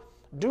Lord.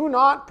 Do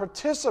not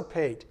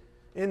participate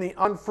in the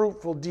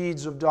unfruitful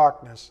deeds of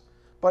darkness,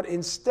 but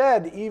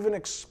instead even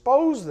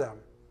expose them.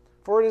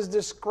 For it is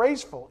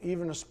disgraceful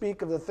even to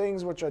speak of the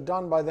things which are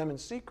done by them in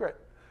secret.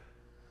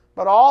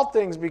 But all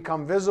things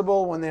become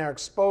visible when they are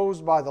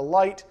exposed by the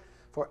light,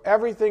 for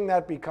everything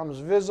that becomes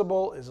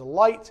visible is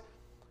light.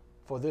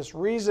 For this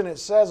reason it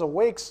says,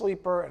 awake,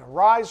 sleeper, and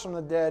arise from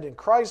the dead, and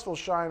Christ will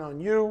shine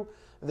on you.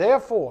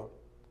 Therefore,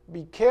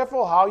 be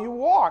careful how you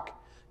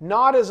walk,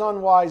 not as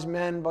unwise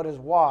men, but as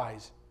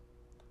wise,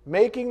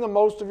 making the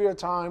most of your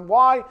time.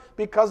 Why?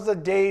 Because the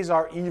days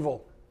are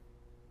evil.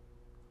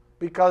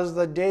 Because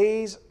the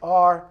days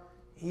are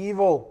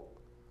evil.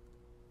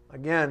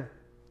 Again,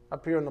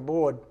 up here on the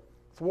board.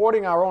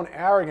 Thwarting our own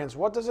arrogance.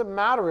 What does it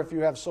matter if you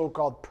have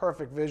so-called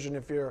perfect vision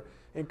if you're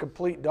in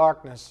complete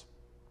darkness?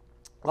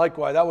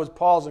 Likewise, that was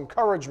Paul's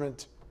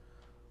encouragement.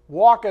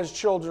 Walk as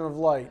children of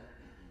light.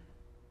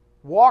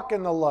 Walk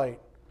in the light.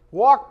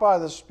 Walk by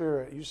the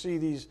Spirit. You see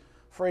these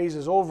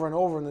phrases over and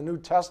over in the New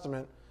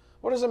Testament.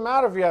 What does it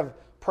matter if you have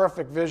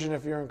perfect vision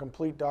if you're in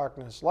complete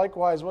darkness?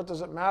 Likewise, what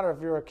does it matter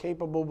if you're a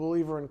capable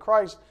believer in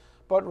Christ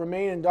but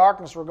remain in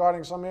darkness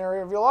regarding some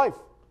area of your life?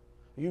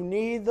 You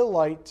need the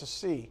light to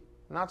see.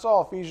 And that's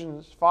all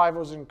Ephesians 5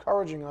 was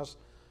encouraging us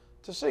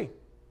to see.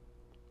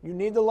 You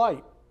need the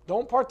light.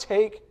 Don't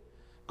partake.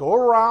 Go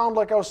around,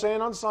 like I was saying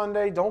on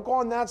Sunday. Don't go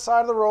on that side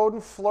of the road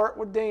and flirt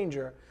with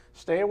danger.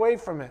 Stay away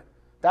from it.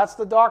 That's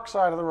the dark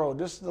side of the road.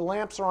 The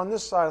lamps are on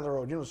this side of the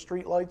road. You know,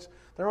 street lights,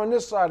 they're on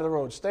this side of the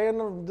road. Stay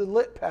on the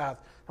lit path.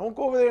 Don't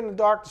go over there in the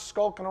dark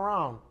skulking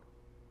around.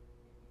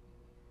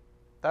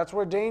 That's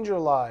where danger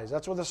lies.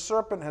 That's where the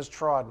serpent has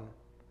trodden.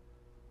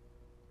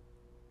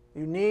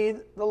 You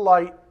need the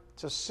light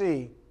to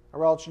see,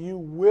 or else you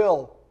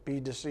will be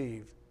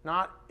deceived.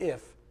 Not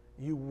if,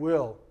 you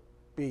will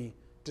be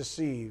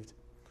deceived.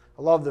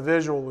 I love the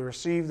visual we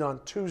received on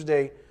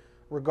Tuesday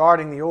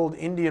regarding the old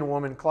Indian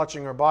woman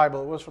clutching her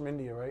Bible. It was from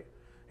India, right?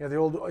 Yeah, the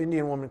old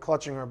Indian woman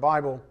clutching her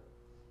Bible.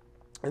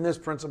 And this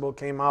principle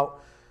came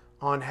out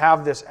on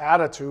have this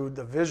attitude,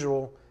 the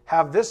visual,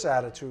 have this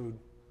attitude.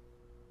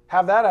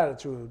 Have that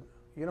attitude.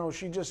 You know,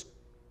 she just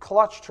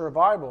clutched her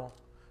Bible.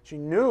 She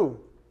knew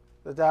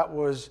that that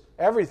was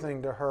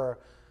everything to her.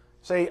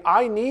 Say,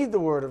 I need the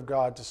Word of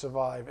God to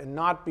survive and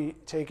not be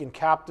taken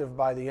captive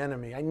by the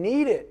enemy. I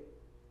need it.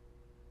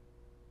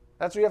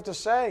 That's what you have to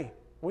say.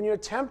 When you're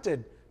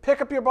tempted,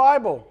 pick up your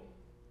Bible.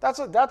 That's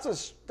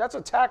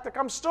a tactic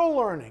I'm still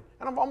learning,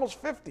 and I'm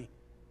almost 50.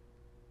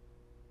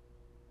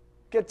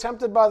 Get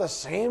tempted by the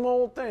same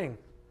old thing.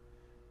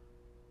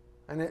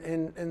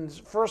 And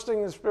first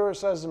thing the Spirit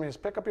says to me is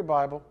pick up your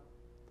Bible.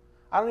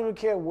 I don't even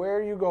care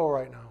where you go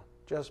right now.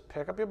 Just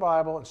pick up your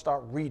Bible and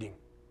start reading.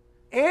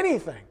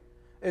 Anything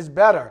is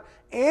better.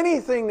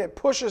 Anything that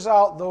pushes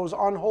out those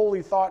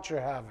unholy thoughts you're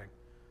having.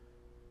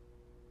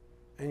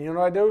 And you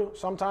know what I do?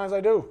 Sometimes I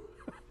do.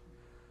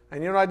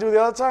 And you know what I do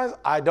the other times?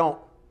 I don't.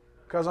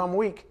 Because I'm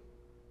weak.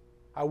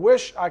 I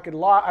wish I could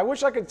lie. I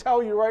wish I could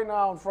tell you right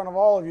now in front of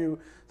all of you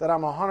that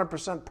I'm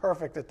 100%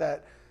 perfect at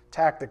that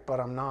tactic, but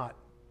I'm not.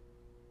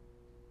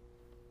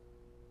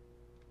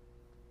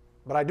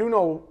 But I do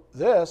know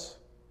this.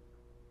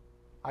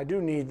 I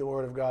do need the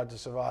Word of God to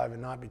survive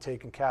and not be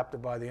taken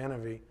captive by the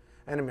enemy.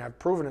 I've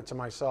proven it to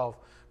myself.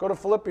 Go to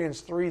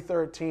Philippians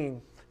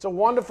 3:13. It's a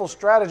wonderful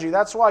strategy.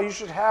 That's why you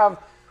should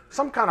have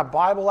some kind of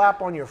Bible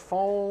app on your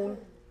phone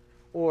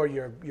or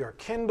your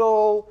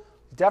Kindle,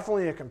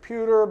 definitely a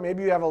computer.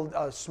 Maybe you have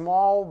a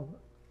small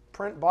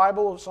print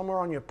Bible somewhere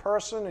on your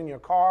person, in your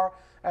car,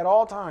 at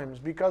all times.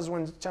 Because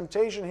when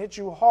temptation hits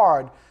you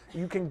hard,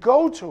 you can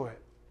go to it.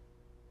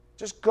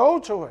 Just go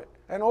to it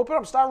and open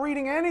up. Start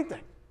reading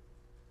anything.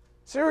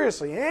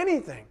 Seriously,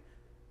 anything.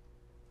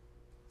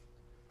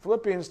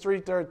 Philippians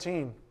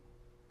 3:13.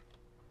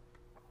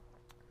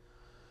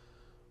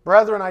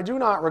 Brethren, I do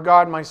not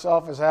regard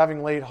myself as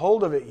having laid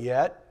hold of it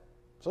yet.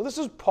 So this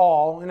is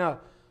Paul in a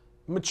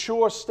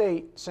mature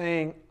state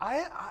saying,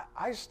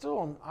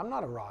 I'm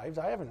not arrived.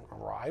 I haven't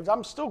arrived.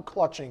 I'm still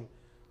clutching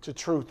to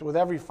truth with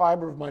every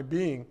fiber of my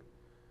being.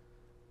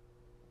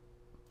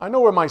 I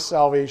know where my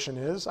salvation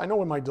is. I know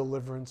where my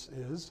deliverance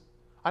is.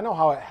 I know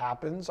how it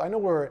happens. I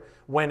know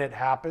when it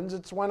happens.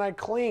 It's when I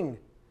cling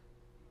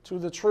to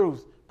the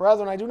truth.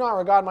 Brethren, I do not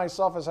regard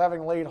myself as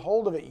having laid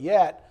hold of it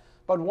yet,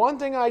 but one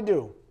thing I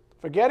do,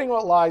 forgetting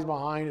what lies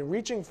behind and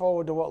reaching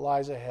forward to what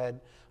lies ahead,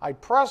 I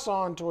press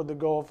on toward the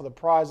goal for the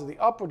prize of the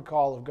upward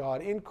call of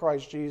God in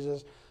Christ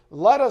Jesus.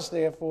 Let us,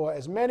 therefore,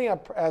 as many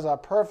as are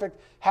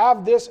perfect,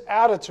 have this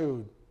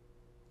attitude.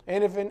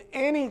 And if in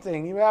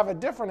anything you have a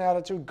different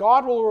attitude,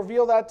 God will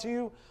reveal that to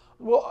you,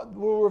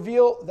 will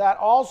reveal that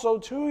also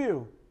to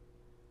you.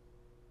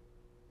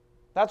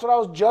 That's what I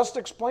was just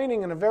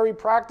explaining in a very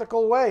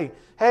practical way.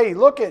 Hey,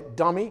 look it,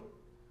 dummy.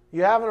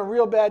 You're having a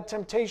real bad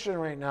temptation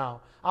right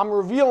now. I'm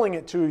revealing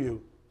it to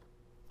you.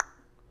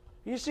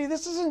 You see,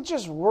 this isn't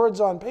just words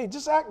on page.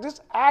 This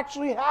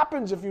actually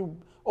happens if you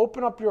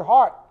open up your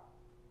heart.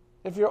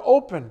 If you're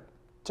open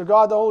to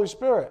God the Holy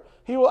Spirit.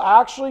 He will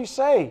actually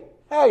say,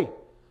 hey,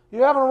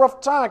 you're having a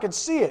rough time. I can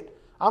see it.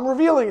 I'm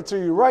revealing it to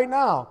you right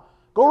now.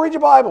 Go read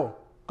your Bible.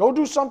 Go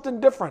do something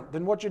different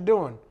than what you're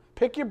doing.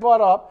 Pick your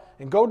butt up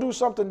and go do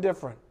something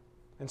different.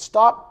 And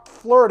stop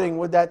flirting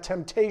with that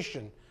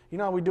temptation. You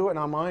know how we do it in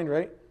our mind,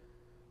 right?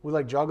 We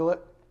like juggle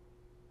it.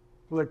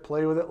 We like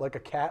play with it like a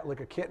cat, like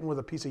a kitten with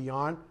a piece of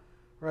yarn.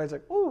 Right? It's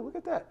like, ooh, look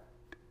at that.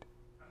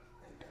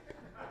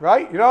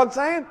 Right? You know what I'm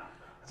saying?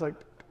 It's like,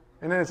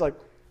 and then it's like,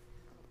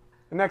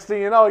 the next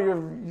thing you know,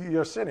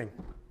 you're sitting.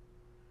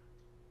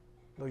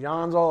 The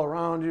yarn's all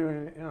around you,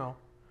 and you know.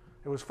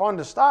 It was fun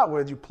to start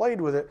with. You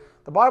played with it.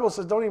 The Bible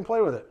says don't even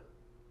play with it.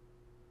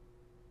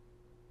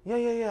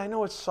 Yeah, I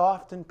know it's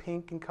soft and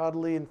pink and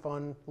cuddly and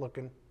fun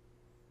looking,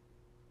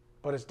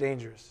 but it's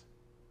dangerous.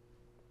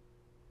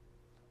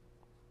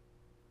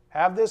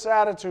 Have this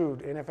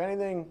attitude, and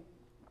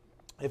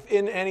if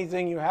in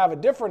anything you have a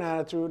different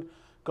attitude,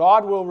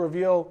 God will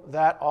reveal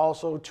that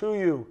also to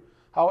you.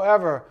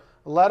 However,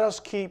 let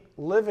us keep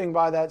living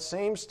by that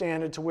same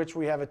standard to which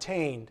we have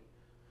attained.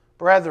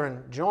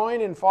 Brethren, join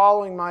in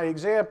following my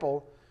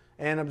example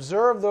and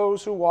observe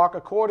those who walk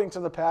according to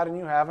the pattern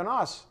you have in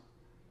us.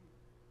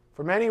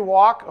 For many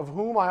walk, of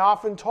whom I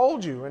often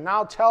told you, and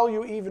now tell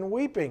you even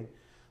weeping,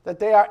 that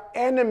they are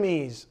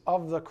enemies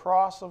of the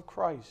cross of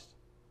Christ.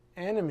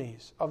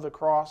 Enemies of the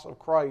cross of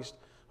Christ,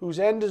 whose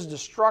end is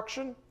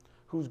destruction,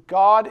 whose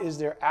God is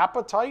their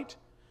appetite,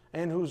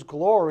 and whose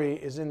glory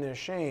is in their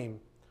shame,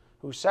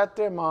 who set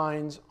their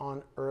minds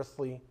on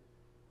earthly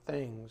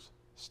things.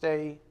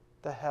 Stay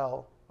the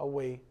hell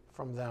away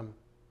from them.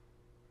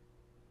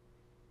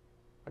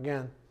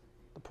 Again,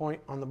 the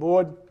point on the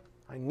board,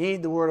 I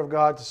need the Word of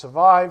God to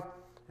survive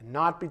and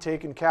not be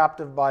taken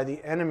captive by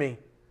the enemy.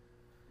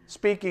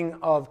 Speaking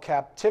of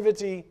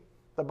captivity,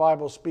 the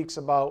Bible speaks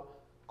about,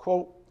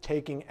 quote,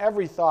 taking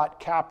every thought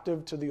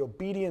captive to the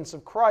obedience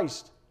of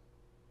Christ,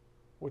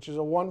 which is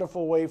a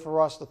wonderful way for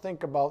us to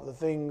think about the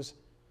things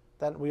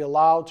that we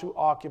allow to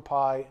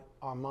occupy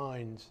our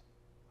minds.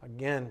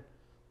 Again,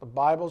 the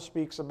Bible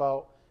speaks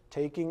about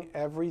taking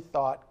every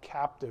thought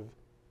captive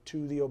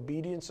to the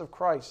obedience of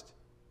Christ,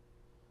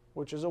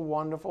 which is a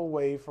wonderful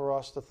way for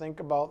us to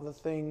think about the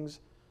things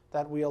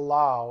that we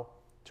allow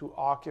to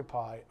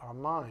occupy our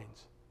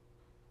minds.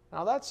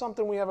 Now, that's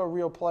something we have a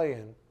real play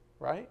in,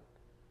 right?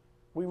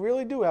 We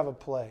really do have a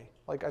play.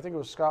 Like I think it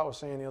was Scott was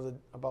saying the other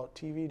about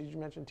TV. Did you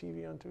mention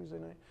TV on Tuesday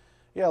night?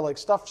 Yeah, like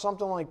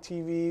something like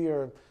TV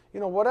or,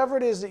 whatever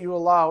it is that you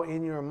allow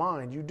in your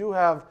mind. You do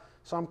have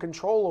some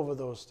control over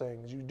those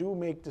things. You do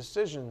make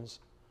decisions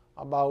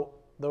about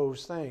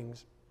those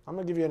things. I'm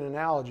going to give you an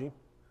analogy.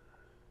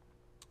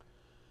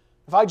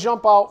 If I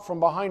jump out from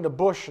behind a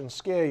bush and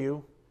scare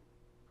you,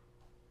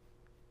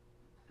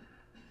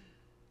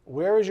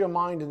 where is your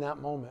mind in that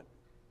moment?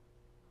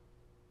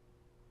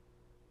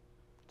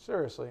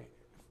 Seriously.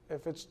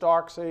 If it's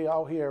dark, say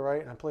out here,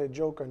 right, and I play a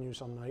joke on you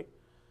some night,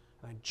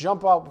 and I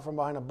jump out from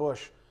behind a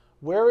bush,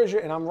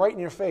 and I'm right in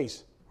your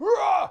face.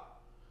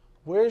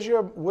 Where is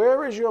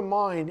your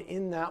mind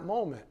in that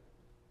moment?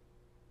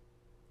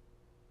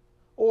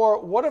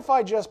 Or what if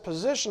I just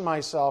position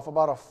myself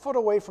about a foot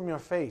away from your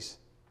face?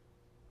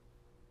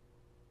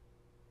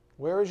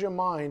 Where is your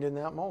mind in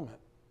that moment?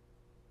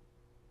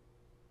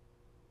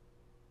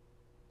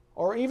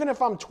 Or even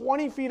if I'm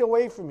 20 feet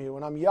away from you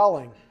and I'm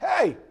yelling,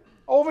 hey,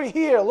 over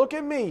here, look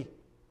at me.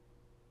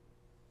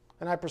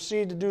 And I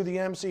proceed to do the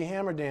MC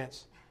Hammer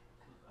dance.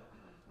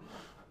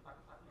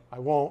 I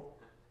won't.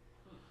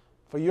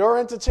 For your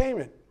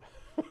entertainment.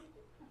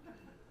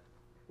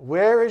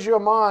 Where is your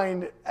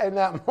mind in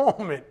that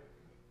moment?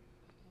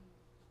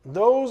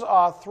 Those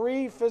are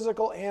three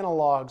physical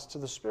analogs to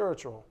the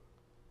spiritual.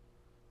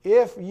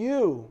 If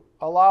you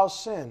allow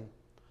sin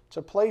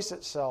to place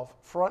itself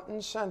front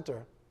and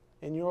center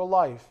in your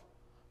life,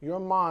 your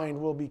mind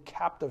will be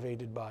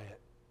captivated by it.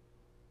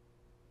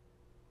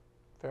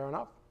 Fair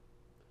enough?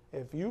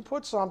 If you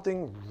put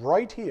something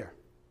right here,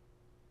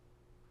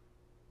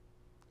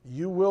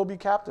 you will be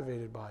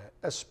captivated by it,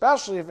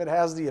 especially if it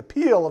has the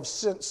appeal of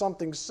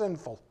something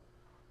sinful.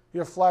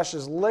 Your flesh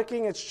is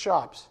licking its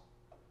chops.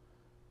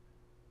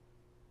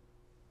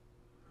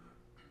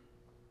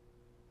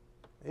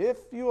 If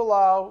you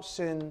allow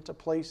sin to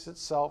place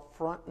itself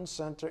front and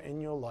center in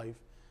your life,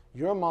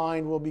 your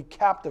mind will be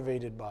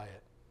captivated by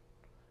it.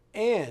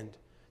 And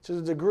to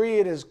the degree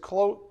it is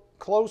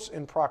close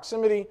in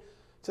proximity,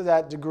 to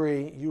that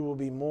degree you will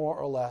be more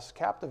or less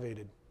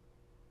captivated.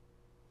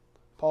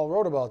 Paul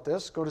wrote about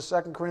this. Go to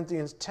 2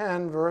 Corinthians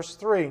 10, verse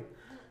 3.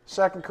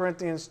 2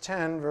 Corinthians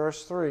 10,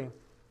 verse 3.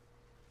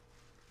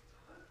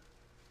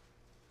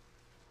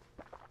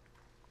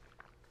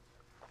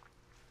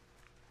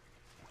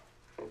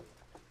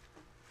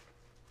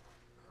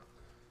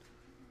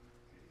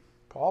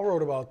 Paul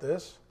wrote about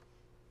this.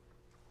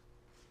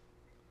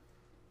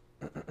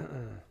 2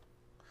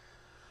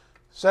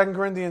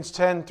 Corinthians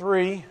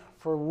 10:3,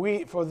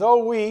 for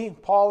though we,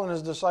 Paul and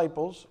his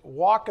disciples,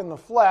 walk in the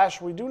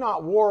flesh, we do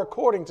not war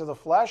according to the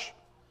flesh.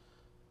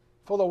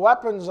 For the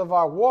weapons of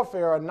our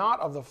warfare are not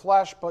of the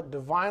flesh, but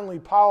divinely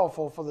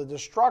powerful for the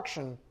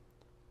destruction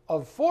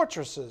of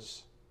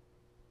fortresses.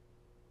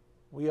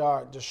 We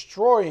are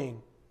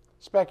destroying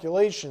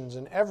speculations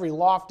and every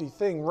lofty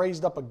thing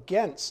raised up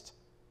against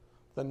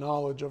the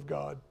knowledge of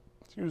God.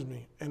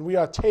 And we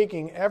are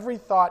taking every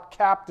thought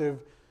captive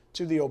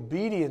to the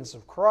obedience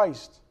of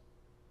Christ.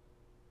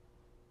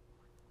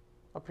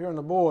 Up here on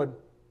the board,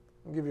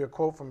 I'll give you a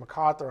quote from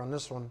MacArthur on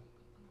this one.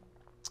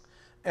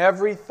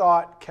 Every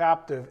thought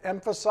captive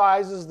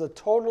emphasizes the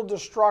total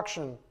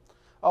destruction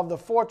of the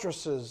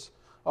fortresses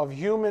of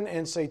human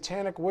and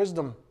satanic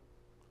wisdom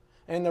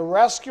and the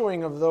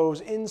rescuing of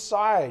those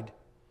inside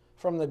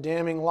from the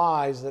damning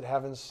lies that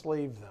have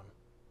enslaved them.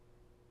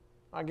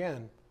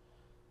 Again,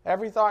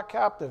 every thought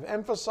captive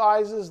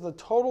emphasizes the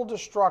total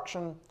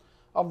destruction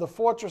of the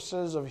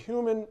fortresses of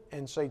human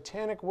and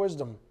satanic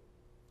wisdom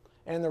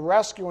and the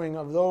rescuing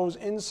of those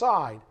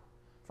inside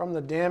from the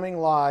damning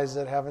lies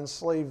that have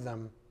enslaved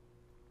them.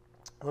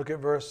 Look at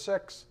verse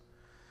 6.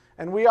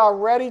 And we are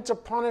ready to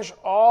punish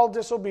all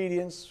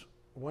disobedience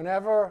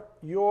whenever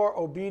your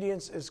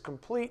obedience is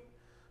complete.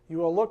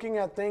 You are looking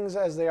at things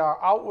as they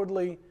are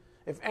outwardly.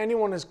 If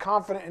anyone is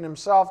confident in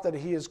himself that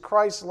he is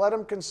Christ, let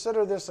him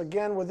consider this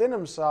again within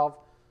himself,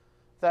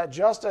 that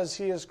just as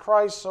he is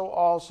Christ, so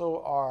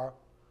also are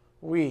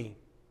we.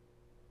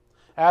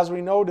 As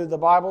we noted, the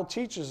Bible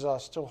teaches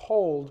us to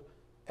hold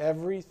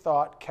every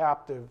thought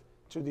captive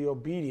to the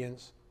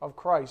obedience of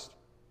Christ.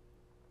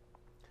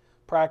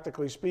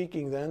 Practically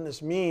speaking, then,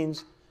 this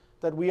means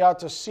that we are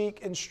to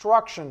seek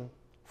instruction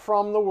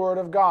from the Word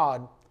of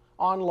God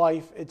on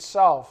life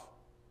itself.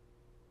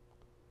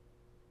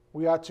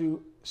 We are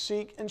to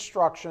seek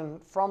instruction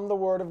from the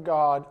Word of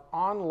God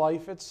on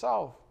life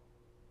itself.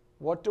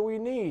 What do we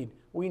need?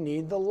 We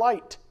need the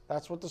light.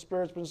 That's what the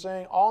Spirit's been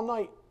saying all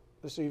night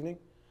this evening.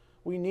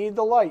 We need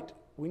the light.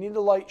 We need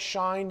the light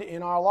shined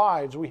in our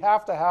lives. We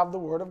have to have the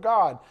Word of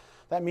God.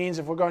 That means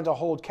if we're going to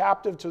hold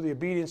captive to the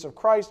obedience of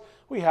Christ,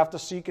 we have to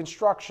seek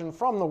instruction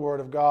from the Word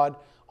of God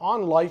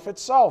on life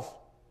itself.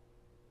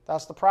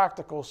 That's the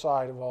practical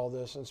side of all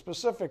this, and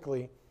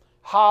specifically,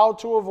 how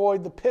to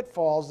avoid the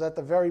pitfalls that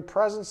the very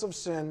presence of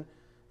sin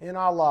in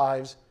our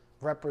lives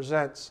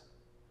represents.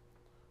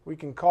 We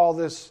can call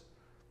this,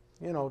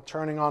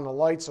 turning on the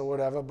lights or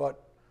whatever,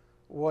 but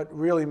what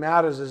really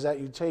matters is that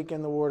you take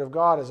in the Word of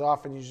God as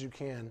often as you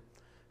can.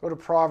 Go to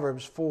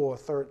Proverbs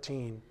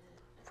 4:13.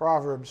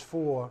 Proverbs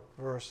 4,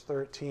 verse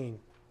 13.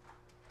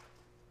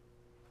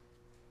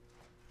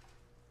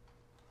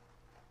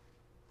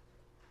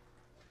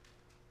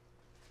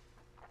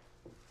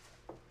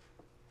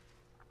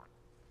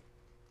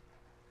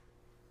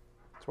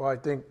 That's why I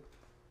think,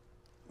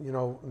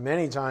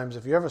 many times,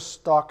 if you're ever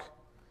stuck,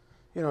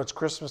 it's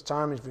Christmas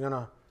time, if you're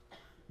going to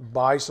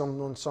buy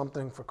someone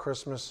something for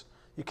Christmas,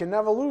 you can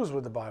never lose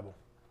with the Bible.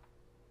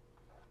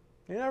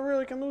 You never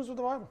really can lose with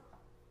the Bible.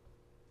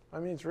 I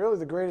mean, it's really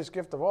the greatest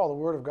gift of all, the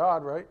Word of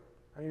God, right?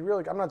 I mean,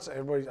 really, I'm not saying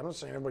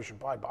everybody should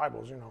buy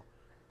Bibles,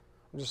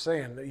 I'm just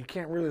saying that you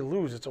can't really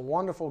lose. It's a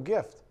wonderful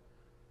gift.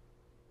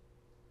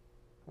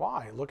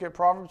 Why? Look at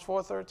Proverbs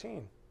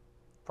 4:13.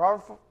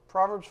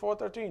 Proverbs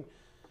 4:13.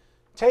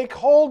 Take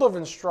hold of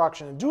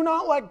instruction. Do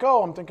not let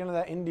go. I'm thinking of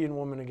that Indian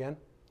woman again.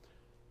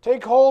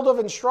 Take hold of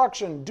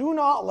instruction. Do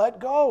not let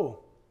go.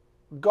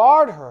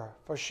 Guard her,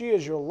 for she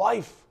is your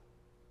life.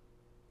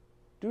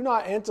 Do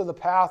not enter the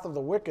path of the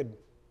wicked,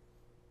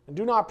 and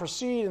do not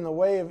proceed in the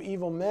way of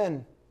evil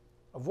men.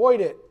 Avoid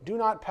it. Do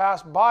not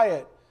pass by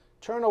it.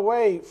 Turn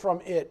away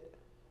from it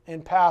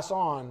and pass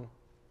on.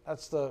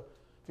 That's the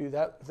view.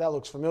 If that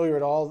looks familiar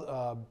at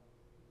all,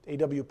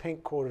 A.W.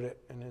 Pink quoted it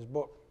in his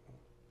book.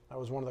 That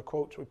was one of the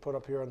quotes we put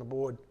up here on the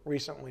board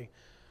recently.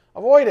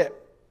 Avoid it.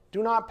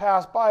 Do not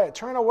pass by it.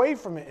 Turn away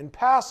from it and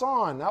pass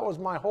on. That was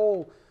my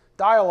whole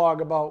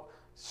dialogue about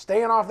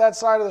staying off that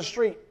side of the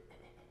street.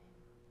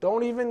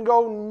 Don't even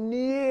go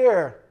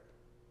near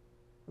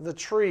the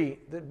tree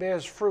that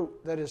bears fruit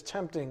that is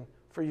tempting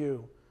for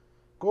you.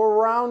 Go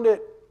around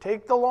it.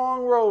 Take the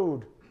long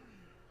road.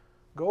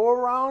 Go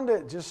around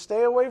it. Just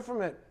stay away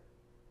from it.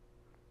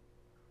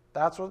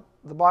 That's what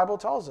the Bible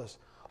tells us.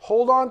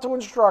 Hold on to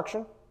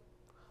instruction.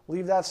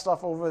 Leave that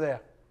stuff over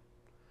there.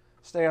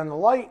 Stay on the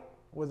light,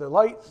 where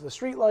the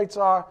street lights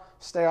are.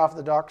 Stay off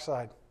the dark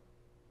side.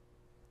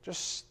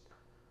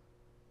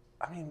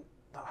 I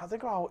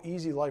think how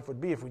easy life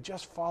would be if we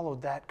just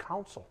followed that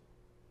counsel.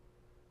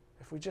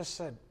 If we just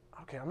said,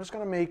 okay, I'm just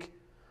going to make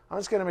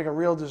a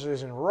real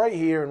decision right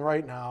here and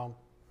right now.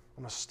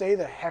 I'm going to stay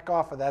the heck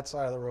off of that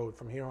side of the road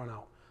from here on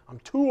out. I'm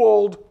too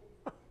old.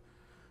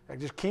 I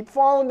just keep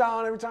falling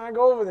down every time I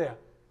go over there.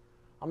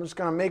 I'm just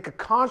going to make a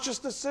conscious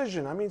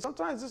decision. I mean,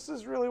 sometimes this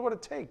is really what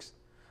it takes.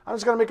 I'm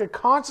just going to make a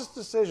conscious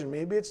decision.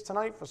 Maybe it's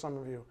tonight for some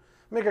of you.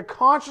 Make a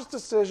conscious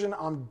decision.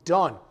 I'm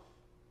done.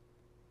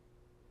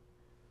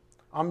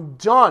 I'm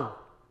done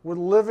with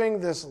living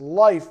this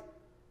life,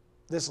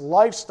 this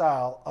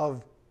lifestyle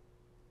of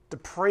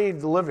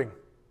depraved living,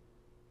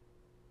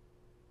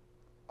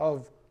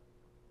 of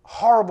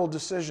horrible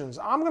decisions.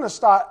 I'm going to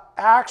start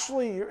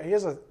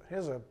here's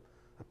a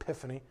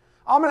epiphany.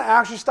 I'm going to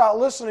actually start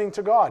listening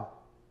to God.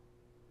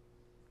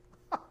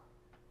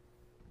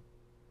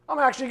 I'm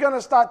actually going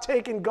to start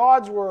taking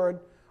God's word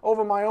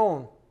over my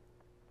own.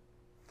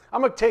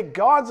 I'm going to take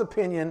God's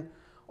opinion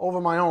over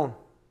my own.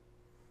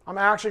 I'm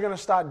actually going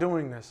to start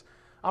doing this.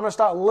 I'm going to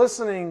start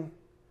listening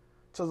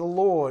to the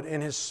Lord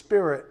in His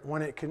Spirit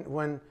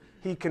when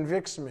He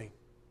convicts me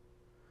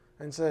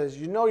and says,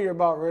 you're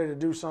about ready to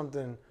do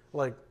something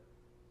like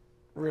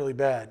really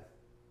bad.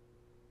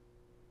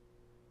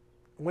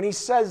 When He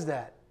says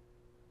that,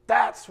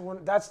 that's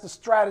the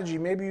strategy.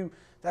 Maybe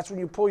that's when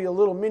you pull your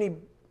little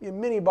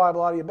mini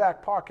Bible out of your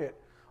back pocket,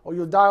 or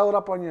you'll dial it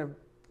up on your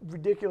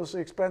ridiculously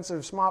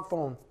expensive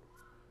smartphone,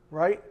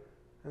 right?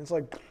 And it's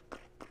like,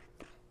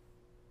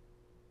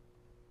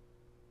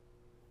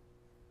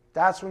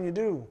 that's when you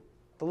do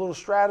the little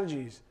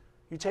strategies.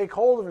 You take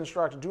hold of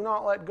instruction. Do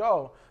not let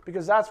go,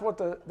 because that's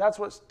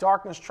what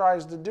darkness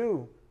tries to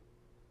do.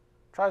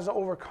 Tries to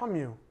overcome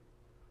you.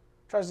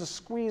 Tries to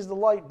squeeze the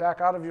light back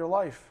out of your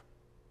life.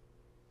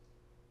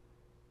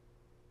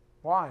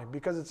 Why?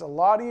 Because it's a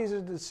lot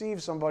easier to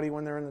deceive somebody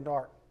when they're in the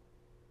dark.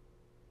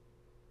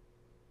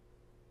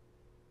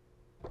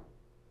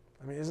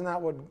 I mean, isn't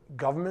that what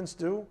governments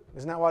do?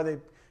 Isn't that why they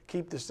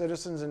keep the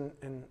citizens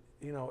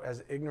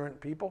as ignorant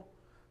people?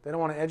 They don't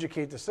want to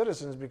educate the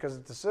citizens, because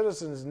if the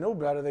citizens knew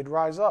better, they'd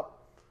rise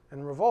up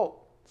and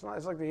revolt.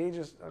 It's like the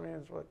ages,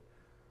 it's what,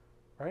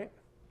 right?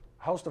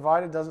 House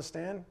divided doesn't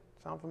stand.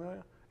 Sound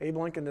familiar? Abe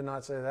Lincoln did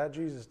not say that.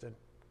 Jesus did.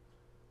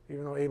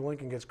 Even though Abe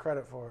Lincoln gets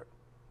credit for it.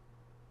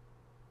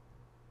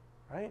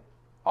 Right?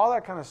 All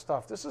that kind of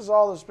stuff. This is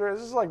all the Spirit.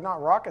 This is like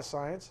not rocket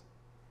science.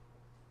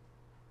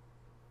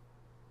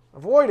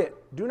 Avoid it.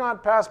 Do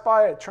not pass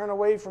by it. Turn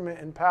away from it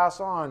and pass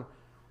on.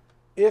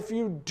 If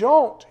you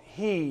don't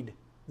heed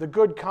the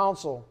good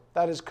counsel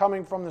that is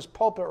coming from this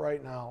pulpit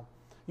right now,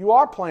 you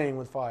are playing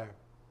with fire.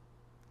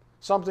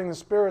 Something the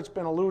Spirit's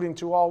been alluding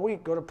to all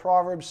week. Go to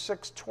Proverbs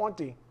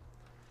 6:20.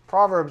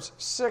 Proverbs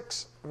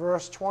 6,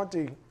 verse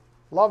 20.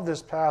 Love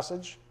this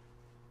passage.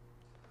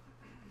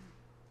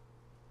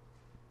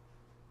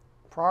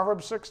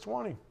 Proverbs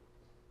 6:20.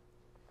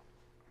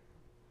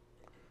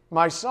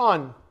 My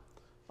son,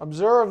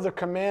 observe the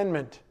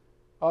commandment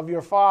of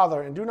your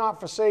father, and do not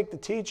forsake the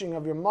teaching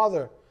of your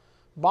mother.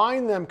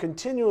 Bind them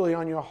continually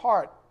on your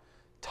heart.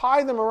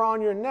 Tie them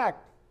around your neck.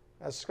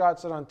 As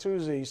Scott said on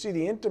Tuesday, you see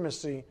the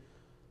intimacy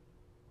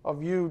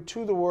of you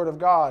to the Word of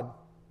God.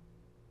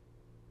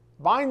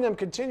 Bind them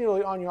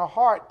continually on your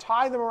heart.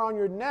 Tie them around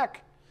your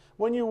neck.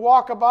 When you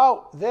walk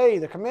about,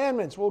 the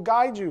commandments, will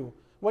guide you.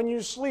 When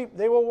you sleep,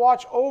 they will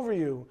watch over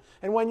you.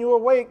 And when you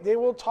awake, they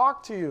will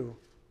talk to you.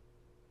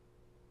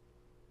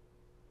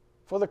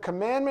 For the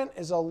commandment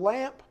is a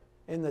lamp,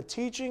 and the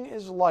teaching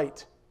is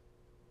light.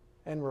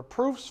 And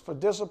reproofs for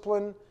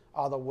discipline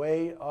are the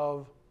way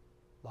of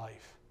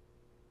life.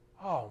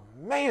 Oh,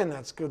 man,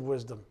 that's good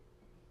wisdom.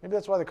 Maybe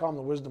that's why they call them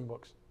the wisdom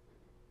books.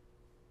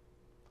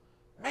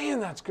 Man,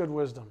 that's good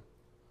wisdom.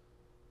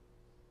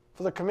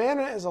 For the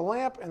commandment is a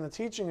lamp, and the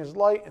teaching is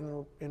light,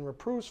 and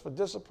reproofs for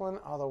discipline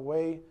are the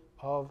way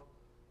of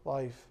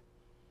life.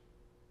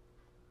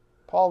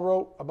 Paul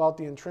wrote about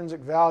the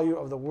intrinsic value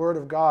of the Word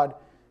of God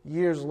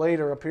years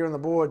later, up here on the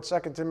board,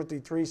 2 Timothy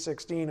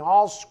 3:16.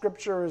 All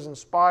Scripture is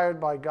inspired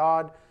by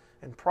God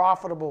and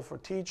profitable for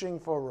teaching,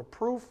 for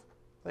reproof.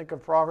 Think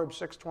of Proverbs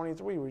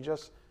 6:23. We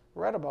just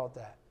read about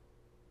that.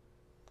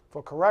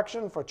 For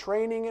correction, for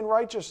training in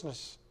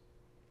righteousness.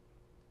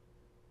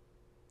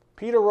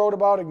 Peter wrote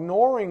about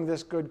ignoring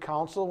this good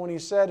counsel when he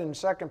said in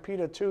 2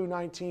 Peter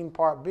 2:19,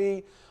 part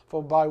B,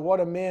 for by what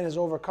a man is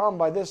overcome,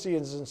 by this he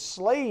is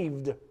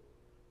enslaved.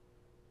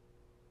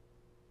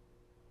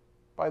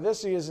 By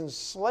this he is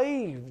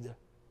enslaved.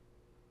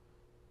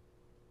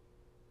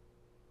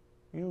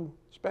 You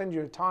spend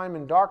your time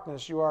in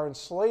darkness, you are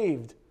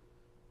enslaved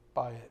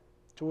by it,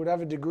 to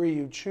whatever degree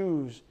you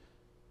choose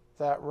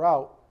that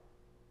route.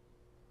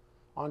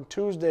 On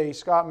Tuesday,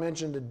 Scott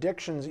mentioned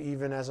addictions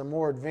even as a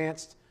more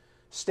advanced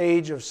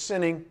stage of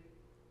sinning.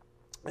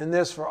 And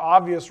this, for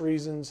obvious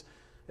reasons,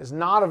 is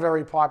not a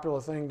very popular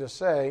thing to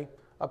say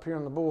up here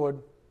on the board.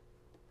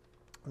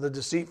 The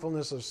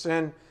deceitfulness of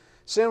sin.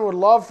 Sin would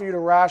love for you to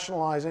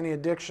rationalize any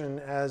addiction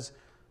as,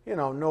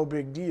 no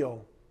big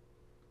deal.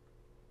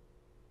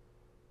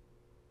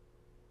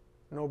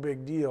 No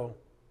big deal.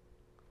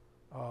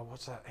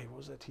 What's that? Hey, what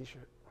was that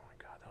t-shirt? Oh my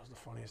God, that was the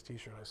funniest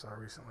t-shirt I saw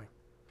recently.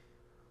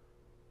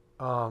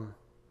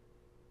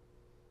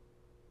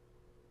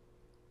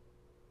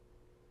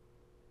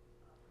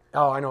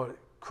 I know it.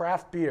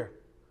 Craft beer.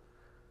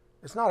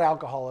 It's not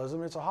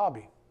alcoholism, it's a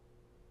hobby.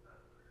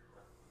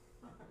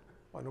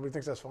 What, nobody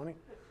thinks that's funny?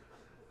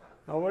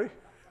 Nobody?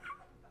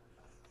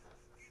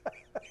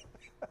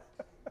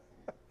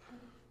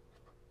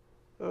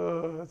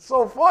 It's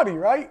so funny,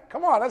 right?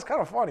 Come on, that's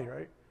kind of funny,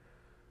 right?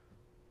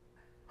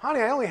 Honey,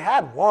 I only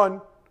had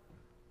one.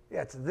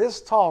 Yeah, it's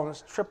this tall and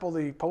it's triple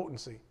the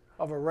potency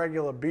of a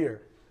regular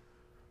beer.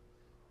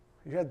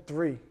 You had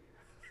 3.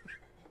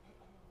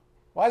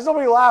 Why is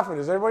nobody laughing?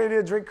 Does everybody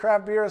need to drink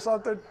craft beer or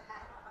something?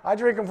 I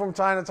drink them from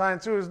time to time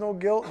too. There's no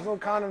guilt, there's no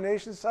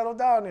condemnation. Settle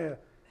down here.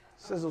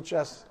 Sizzle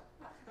chest.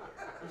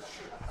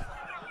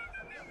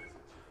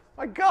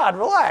 My God,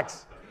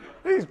 relax.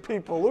 These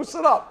people,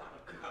 loosen up.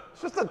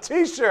 It's just a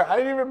t-shirt. I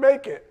didn't even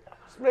make it.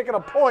 Just making a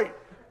point.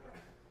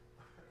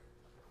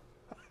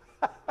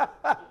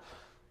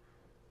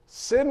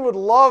 Sin would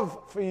love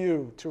for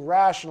you to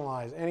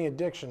rationalize any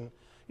addiction,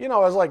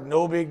 as like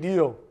no big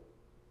deal.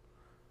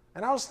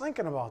 And I was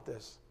thinking about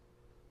this.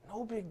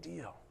 No big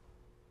deal.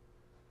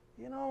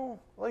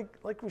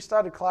 Like we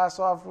started class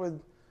off with,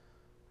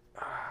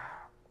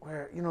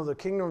 where, the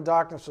kingdom of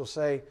darkness will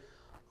say,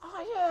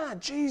 oh yeah,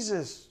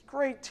 Jesus,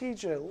 great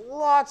teacher,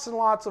 lots and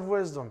lots of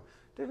wisdom.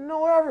 Didn't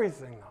know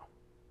everything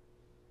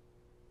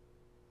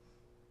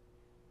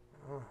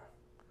though.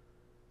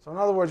 So in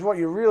other words, what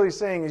you're really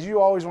saying is you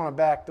always want a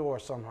back door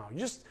somehow.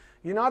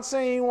 You're not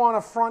saying you want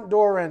a front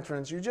door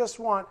entrance, you just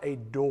want a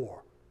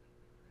door.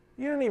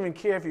 You don't even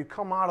care if you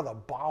come out of the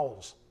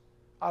bowels,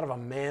 out of a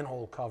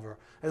manhole cover,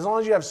 as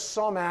long as you have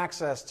some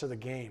access to the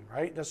game,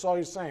 right? That's all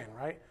you're saying,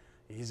 right?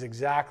 He's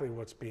exactly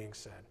what's being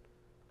said.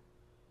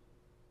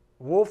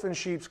 Wolf in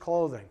sheep's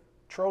clothing,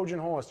 Trojan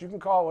horse, you can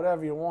call it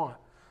whatever you want.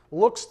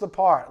 Looks the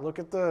part. Look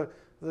at the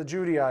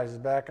Judaizers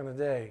back in the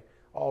day,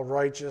 all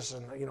righteous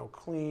and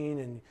clean,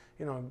 and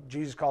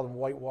Jesus called them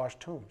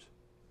whitewashed tombs,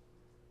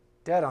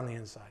 dead on the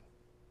inside.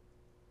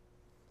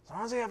 As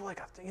long as they have like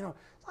it's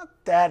not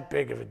that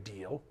big of a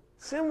deal.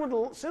 Sin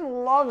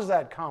loves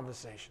that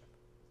conversation.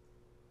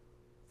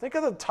 Think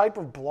of the type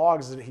of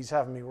blogs that he's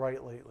having me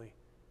write lately.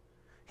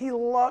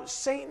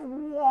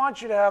 Satan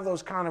wants you to have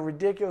those kind of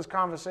ridiculous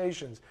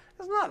conversations.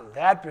 It's not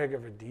that big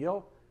of a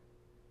deal.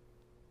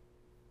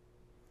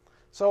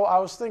 So I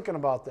was thinking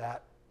about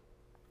that,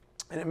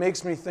 and it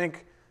makes me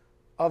think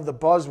of the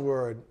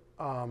buzzword,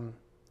 and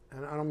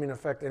I don't mean to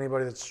affect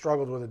anybody that's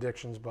struggled with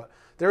addictions, but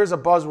there is a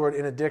buzzword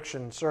in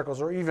addiction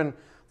circles, or even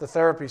the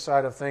therapy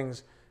side of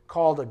things,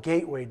 called a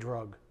gateway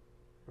drug,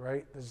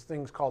 right? There's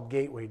things called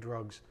gateway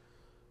drugs.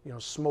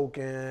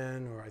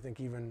 Smoking, or I think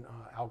even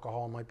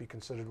alcohol might be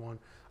considered one.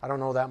 I don't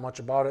know that much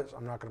about it, so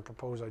I'm not going to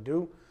propose I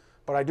do.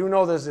 But I do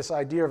know there's this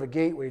idea of a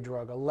gateway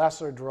drug, a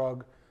lesser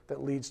drug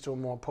that leads to a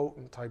more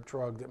potent type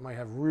drug that might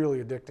have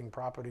really addicting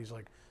properties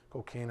like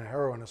cocaine or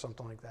heroin or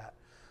something like that.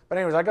 But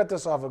anyways, I got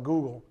this off of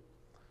Google.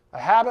 A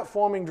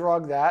habit-forming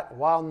drug that,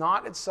 while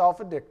not itself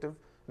addictive,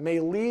 may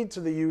lead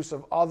to the use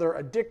of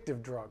other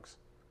addictive drugs.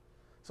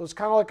 So it's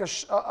kind of like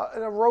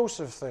an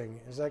erosive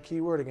thing, is that key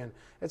word again.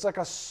 It's like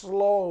a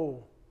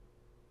slow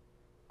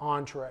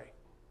entree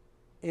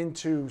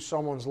into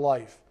someone's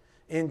life,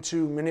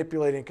 into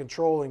manipulating and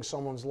controlling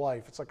someone's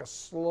life. It's like a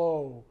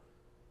slow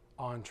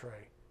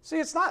entree. See,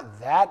 it's not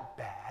that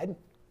bad.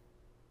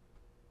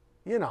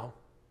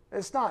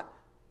 It's not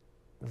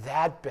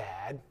that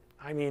bad.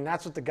 I mean,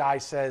 that's what the guy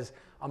says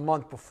a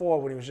month before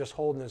when he was just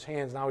holding his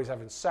hands. Now he's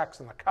having sex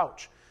on the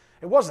couch.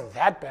 It wasn't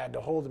that bad to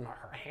hold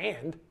her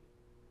hand.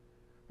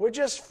 We're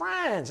just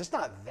friends. It's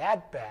not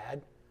that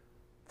bad.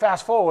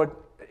 Fast forward,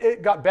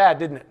 it got bad,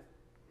 didn't it?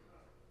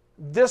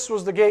 This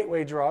was the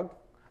gateway drug.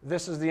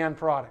 This is the end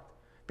product.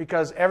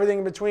 Because everything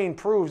in between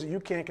proves that you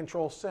can't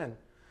control sin.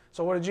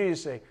 So what did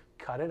Jesus say?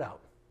 Cut it out.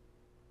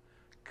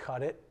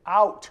 Cut it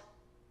out.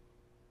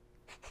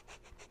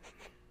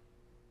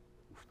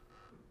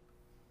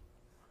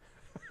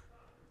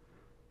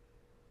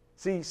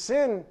 See,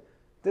 sin,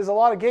 there's a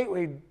lot of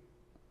gateway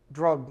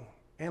drug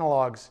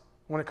analogs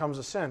when it comes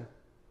to sin.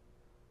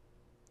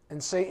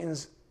 And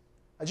Satan's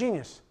a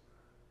genius.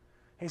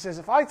 He says,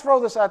 if I throw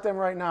this at them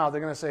right now,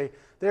 they're going to say,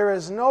 there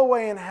is no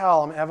way in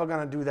hell I'm ever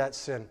going to do that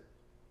sin.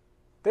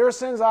 There are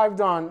sins I've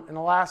done in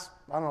the last,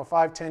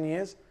 5, 10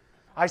 years.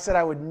 I said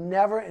I would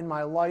never in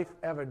my life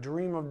ever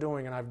dream of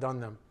doing, and I've done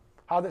them.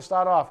 How did it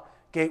start off?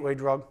 Gateway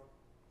drug.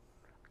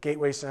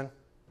 Gateway sin.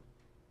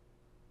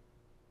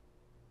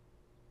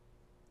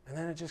 And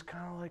then it just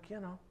kind of like,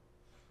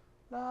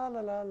 la,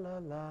 la, la, la,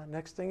 la.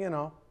 Next thing you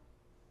know,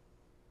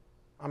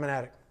 I'm an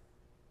addict.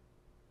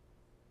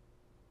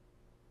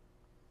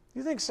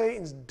 You think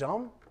Satan's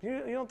dumb?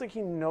 You don't think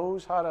he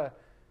knows how to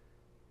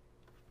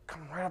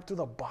come right up through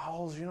the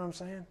bowels? You know what I'm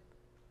saying?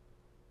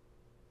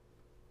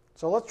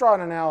 So let's draw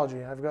an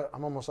analogy.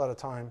 I'm almost out of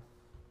time.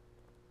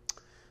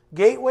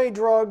 Gateway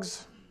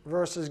drugs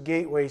versus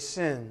gateway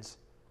sins.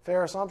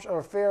 Fair assumption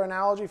or fair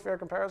analogy, fair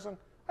comparison?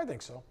 I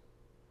think so.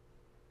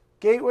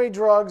 Gateway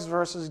drugs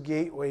versus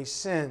gateway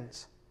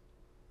sins.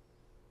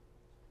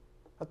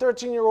 A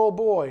 13-year-old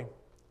boy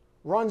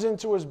runs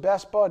into his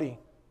best buddy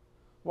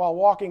while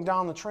walking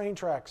down the train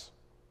tracks.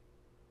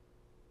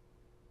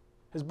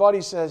 His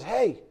buddy says,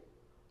 hey,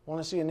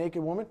 want to see a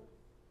naked woman?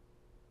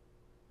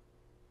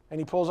 And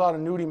he pulls out a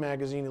nudie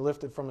magazine he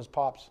lifted from his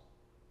pops.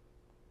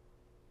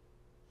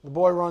 The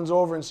boy runs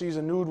over and sees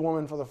a nude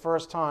woman for the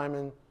first time,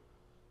 and,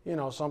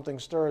 something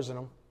stirs in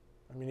him.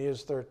 I mean, he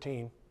is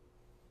 13.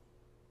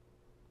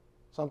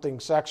 Something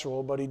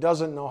sexual, but he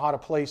doesn't know how to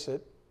place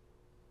it.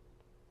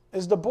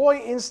 Is the boy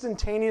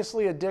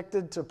instantaneously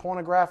addicted to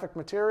pornographic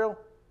material?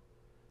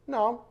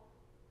 No.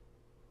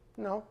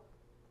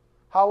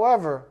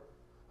 However,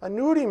 a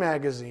nudie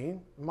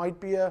magazine might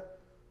be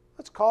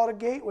let's call it a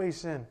gateway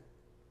sin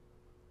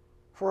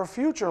for a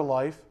future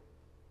life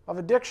of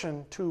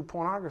addiction to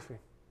pornography.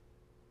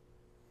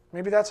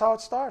 Maybe that's how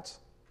it starts.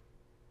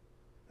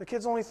 The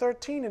kid's only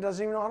 13 and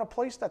doesn't even know how to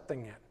place that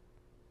thing yet.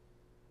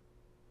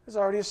 There's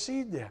already a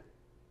seed there.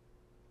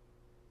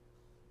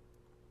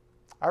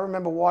 I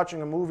remember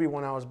watching a movie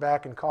when I was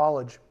back in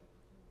college,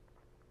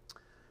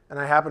 and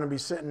I happened to be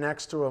sitting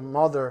next to a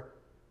mother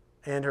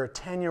and her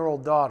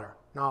 10-year-old daughter.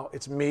 Now,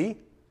 it's me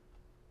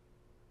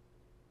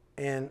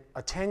and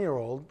a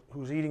 10-year-old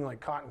who's eating like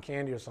cotton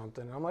candy or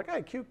something. And I'm like,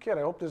 hey, cute kid,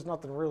 I hope there's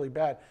nothing really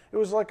bad. It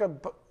was like a,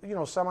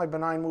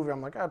 semi-benign movie.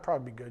 I'm like, I'd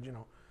probably be good,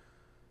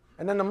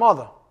 And then the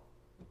mother.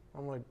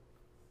 I'm like,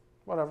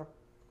 whatever.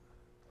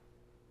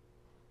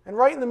 And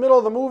right in the middle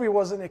of the movie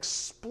was an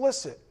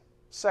explicit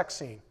sex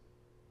scene.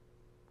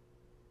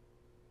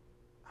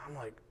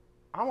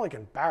 I'm like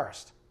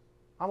embarrassed.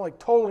 I'm like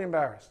totally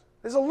embarrassed.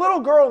 There's a little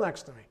girl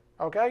next to me,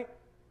 okay?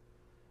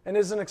 And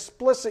there's an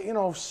explicit,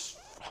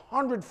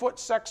 100-foot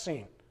sex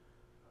scene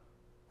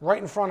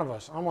right in front of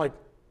us. I'm like,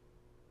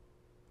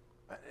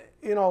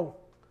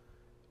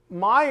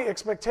 my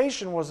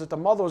expectation was that the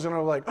mother was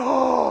going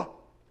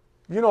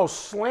to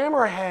slam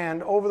her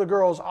hand over the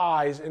girl's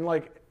eyes and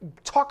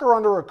tuck her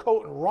under her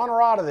coat and run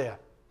her out of there.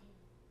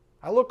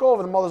 I look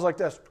over, the mother's like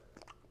this.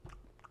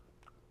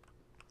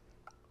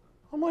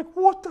 I'm like,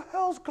 what the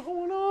hell's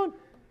going on?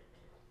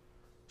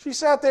 She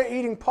sat there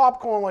eating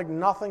popcorn like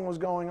nothing was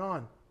going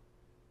on.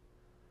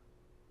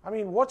 I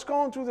mean, what's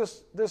going through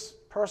this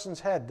person's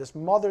head, this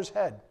mother's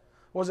head?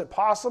 Was it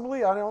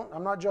possibly?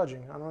 I'm not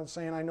judging. I'm not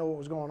saying I know what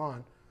was going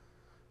on.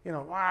 You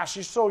know,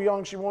 she's so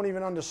young, she won't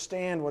even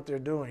understand what they're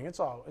doing. It's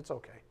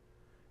okay.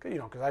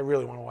 Because I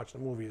really want to watch the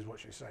movie is what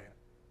she's saying.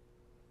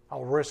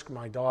 I'll risk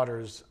my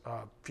daughter's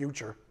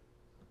future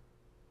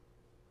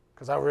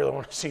because I really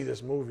want to see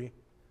this movie.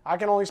 I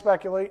can only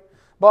speculate,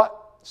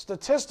 but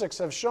statistics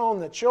have shown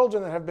that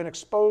children that have been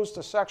exposed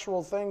to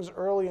sexual things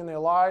early in their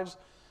lives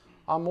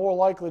are more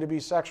likely to be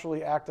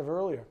sexually active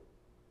earlier,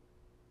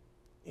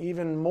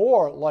 even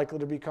more likely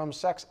to become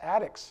sex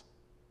addicts.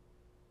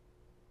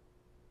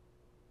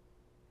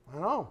 I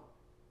know.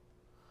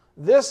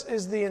 This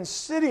is the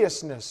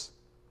insidiousness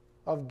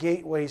of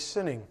gateway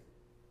sinning.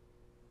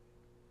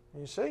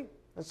 You see?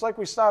 It's like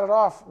we started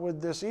off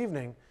with this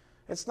evening.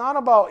 It's not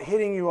about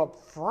hitting you up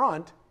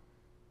front.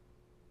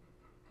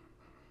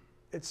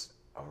 It's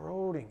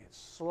eroding. It's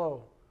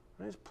slow.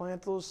 Just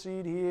plant a little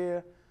seed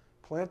here,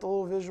 plant a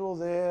little visual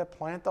there,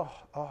 plant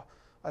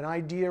an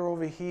idea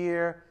over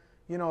here,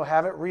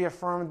 have it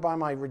reaffirmed by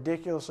my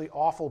ridiculously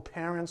awful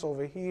parents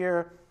over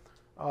here,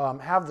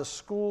 have the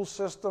school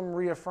system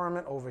reaffirm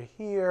it over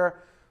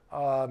here,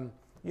 have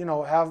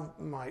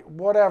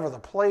the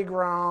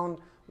playground,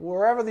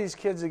 wherever these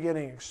kids are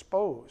getting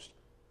exposed.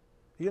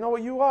 You know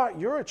what you are?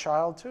 You're a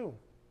child too.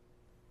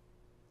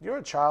 You're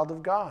a child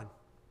of God.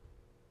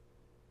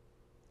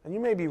 And you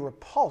may be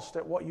repulsed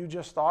at what you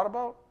just thought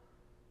about,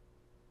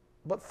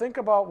 but think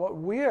about what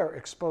we're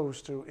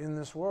exposed to in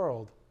this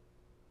world.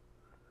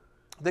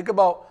 Think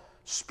about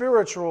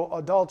spiritual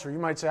adultery. You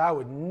might say, I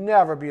would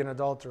never be an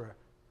adulterer.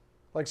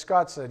 Like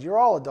Scott said, you're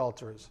all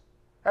adulterers.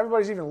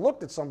 Everybody's even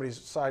looked at somebody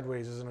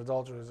sideways as an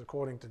adulterer,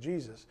 according to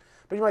Jesus.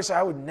 But you might say,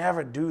 I would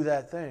never do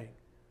that thing.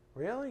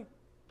 Really?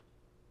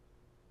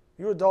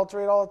 You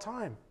adulterate all the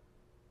time.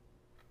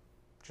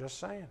 Just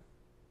saying.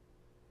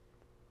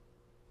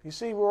 You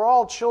see, we're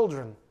all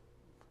children.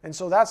 And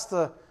so that's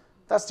the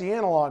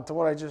analog to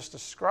what I just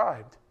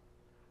described.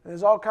 And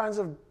there's all kinds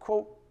of,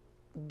 quote,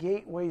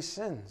 gateway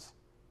sins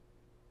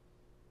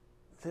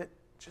that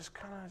just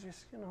kind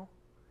of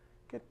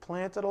get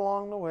planted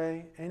along the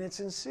way, and it's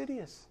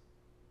insidious.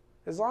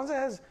 As long as it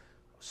has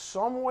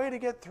some way to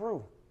get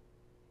through,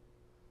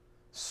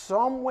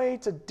 some way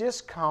to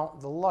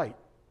discount the light,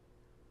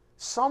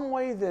 some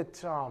way that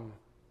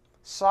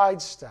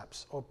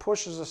sidesteps or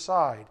pushes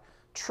aside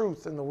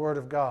truth in the Word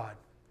of God,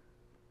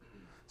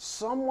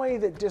 some way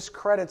that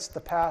discredits the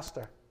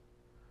pastor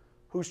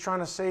who's trying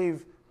to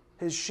save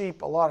his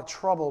sheep a lot of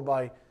trouble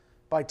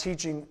by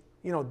teaching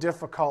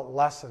difficult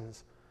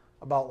lessons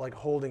about like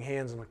holding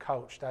hands on the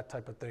couch, that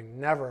type of thing.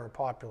 Never a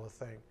popular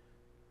thing.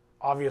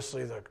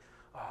 Obviously, the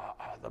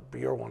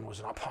beer one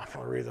was not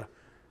popular either.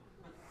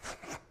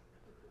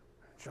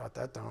 Jot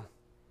that down.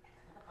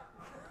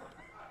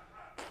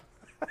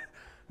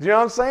 Do you know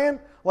what I'm saying?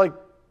 Like,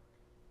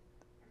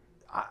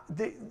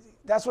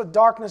 that's what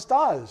darkness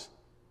does.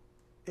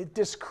 It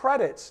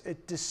discredits.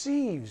 It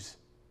deceives.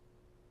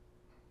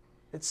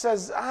 It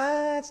says,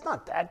 it's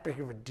not that big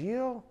of a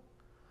deal.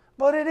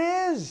 But it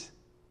is.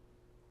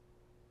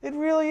 It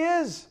really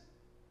is.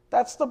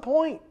 That's the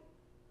point.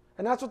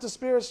 And that's what the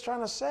Spirit's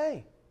trying to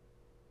say.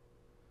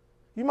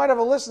 You might have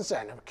a list and say,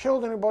 I never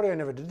killed anybody, I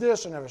never did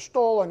this, I never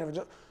stole, I never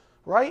did...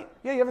 Right?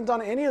 Yeah, you haven't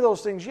done any of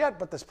those things yet,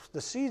 but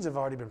the seeds have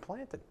already been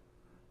planted.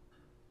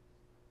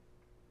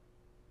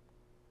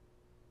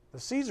 The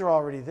seeds are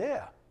already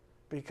there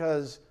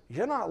because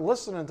you're not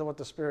listening to what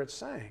the Spirit's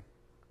saying.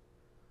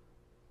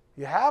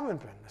 You haven't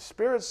been. The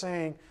Spirit's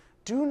saying,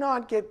 do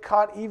not get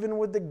caught even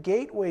with the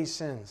gateway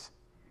sins.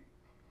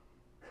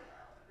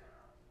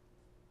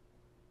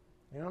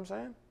 You know what I'm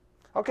saying?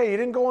 Okay, you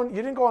didn't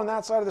go on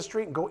that side of the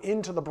street and go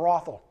into the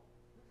brothel.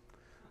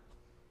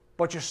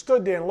 But you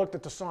stood there and looked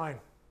at the sign.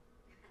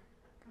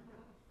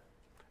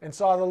 And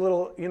saw the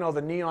little,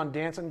 the neon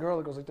dancing girl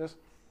that goes like this.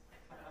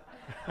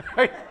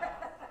 Right?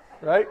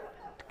 Right?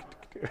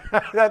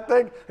 That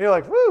thing. And you're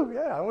like, woo,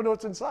 yeah, I wonder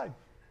what's inside.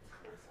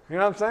 You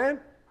know what I'm saying?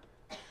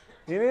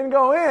 You didn't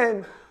go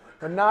in,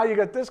 but now you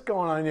got this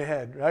going on in your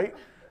head, right?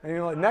 And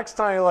you're like, next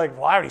time you're like,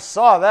 well, I already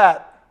saw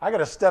that. I got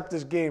to step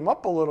this game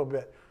up a little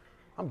bit.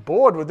 I'm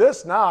bored with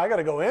this now. I got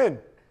to go in. I'm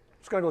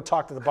just going to go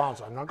talk to the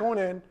bouncer. I'm not going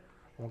in. I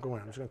won't go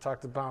in. I'm just going to talk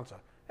to the bouncer.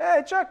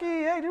 Hey, Chucky,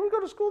 hey, did we go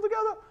to school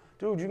together?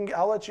 Dude,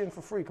 I'll let you in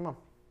for free. Come on.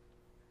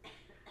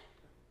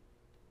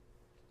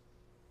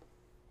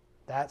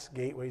 That's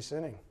gateway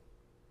sinning.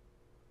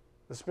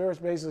 The Spirit's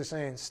basically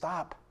saying,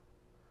 stop.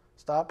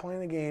 Stop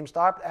playing the game.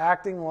 Stop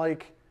acting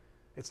like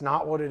it's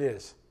not what it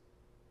is.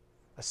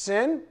 A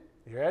sin,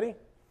 you ready?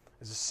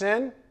 Is a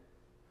sin.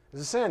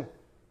 Is a sin.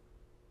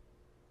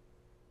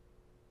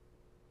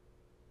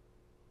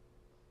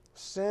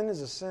 Sin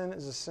is a sin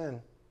is a sin.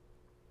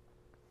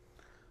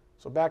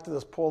 So back to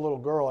this poor little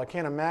girl. I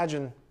can't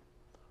imagine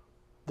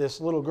this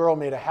little girl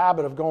made a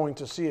habit of going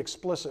to see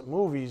explicit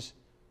movies,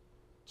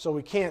 so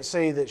we can't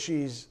say that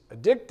she's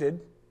addicted.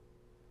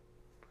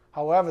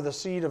 However, the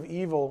seed of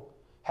evil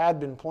had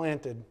been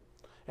planted.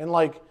 And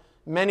like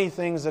many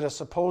things that are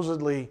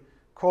supposedly,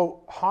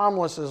 quote,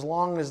 harmless as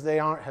long as they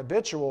aren't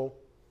habitual,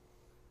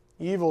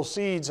 evil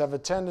seeds have a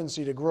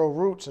tendency to grow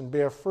roots and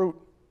bear fruit.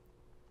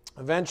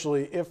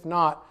 Eventually, if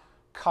not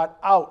cut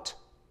out,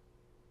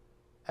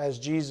 as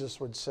Jesus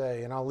would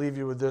say. And I'll leave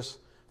you with this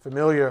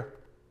familiar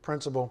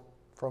principle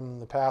from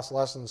the past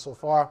lessons so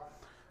far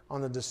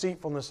on the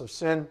deceitfulness of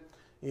sin.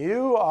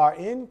 You are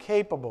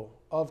incapable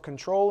of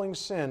controlling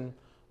sin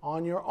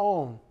on your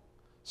own.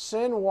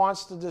 Sin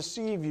wants to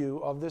deceive you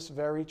of this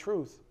very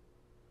truth.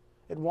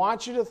 It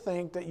wants you to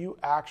think that you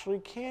actually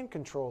can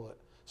control it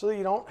so that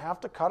you don't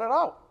have to cut it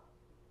out.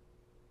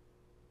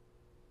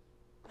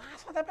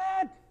 It's not that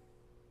bad.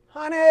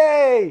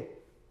 Honey!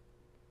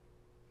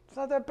 It's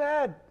not that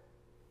bad.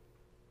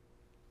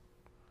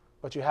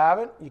 But you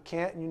haven't, you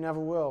can't, and you never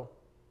will.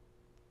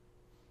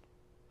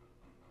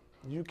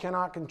 You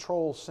cannot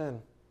control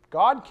sin.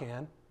 God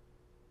can.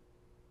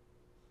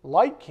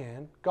 Light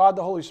can. God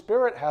the Holy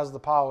Spirit has the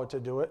power to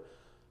do it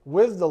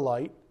with the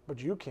light,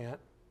 but you can't.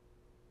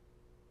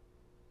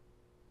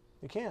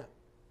 You can't.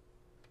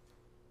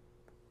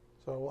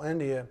 So we'll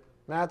end here.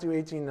 Matthew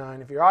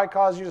 18:9. If your eye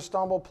causes you to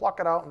stumble, pluck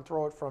it out and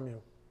throw it from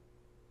you.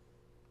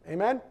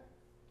 Amen?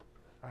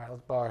 All right,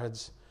 let's bow our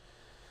heads.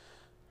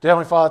 Dear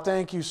Heavenly Father,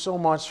 thank you so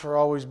much for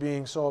always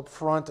being so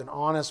upfront and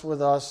honest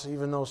with us,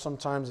 even though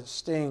sometimes it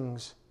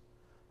stings.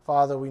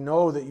 Father, we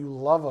know that you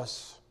love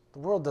us. The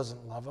world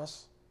doesn't love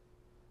us.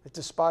 It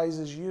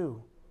despises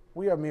you.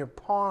 We are mere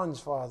pawns,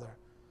 Father.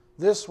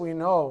 This we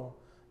know.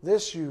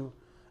 This you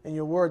and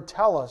your word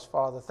tell us,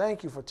 Father.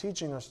 Thank you for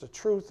teaching us the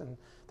truth, and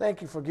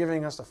thank you for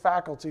giving us the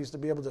faculties to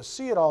be able to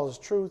see it all as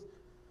truth,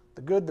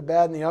 the good, the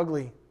bad, and the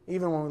ugly,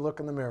 even when we look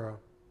in the mirror.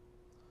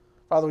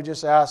 Father, we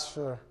just ask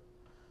for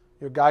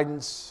your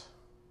guidance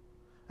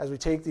as we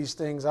take these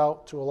things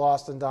out to a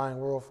lost and dying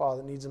world,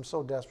 Father, that needs them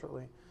so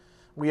desperately.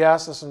 We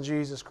ask this in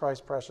Jesus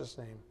Christ's precious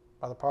name.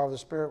 By the power of the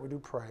Spirit, we do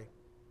pray.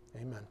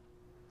 Amen.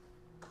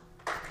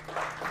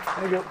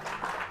 Thank you.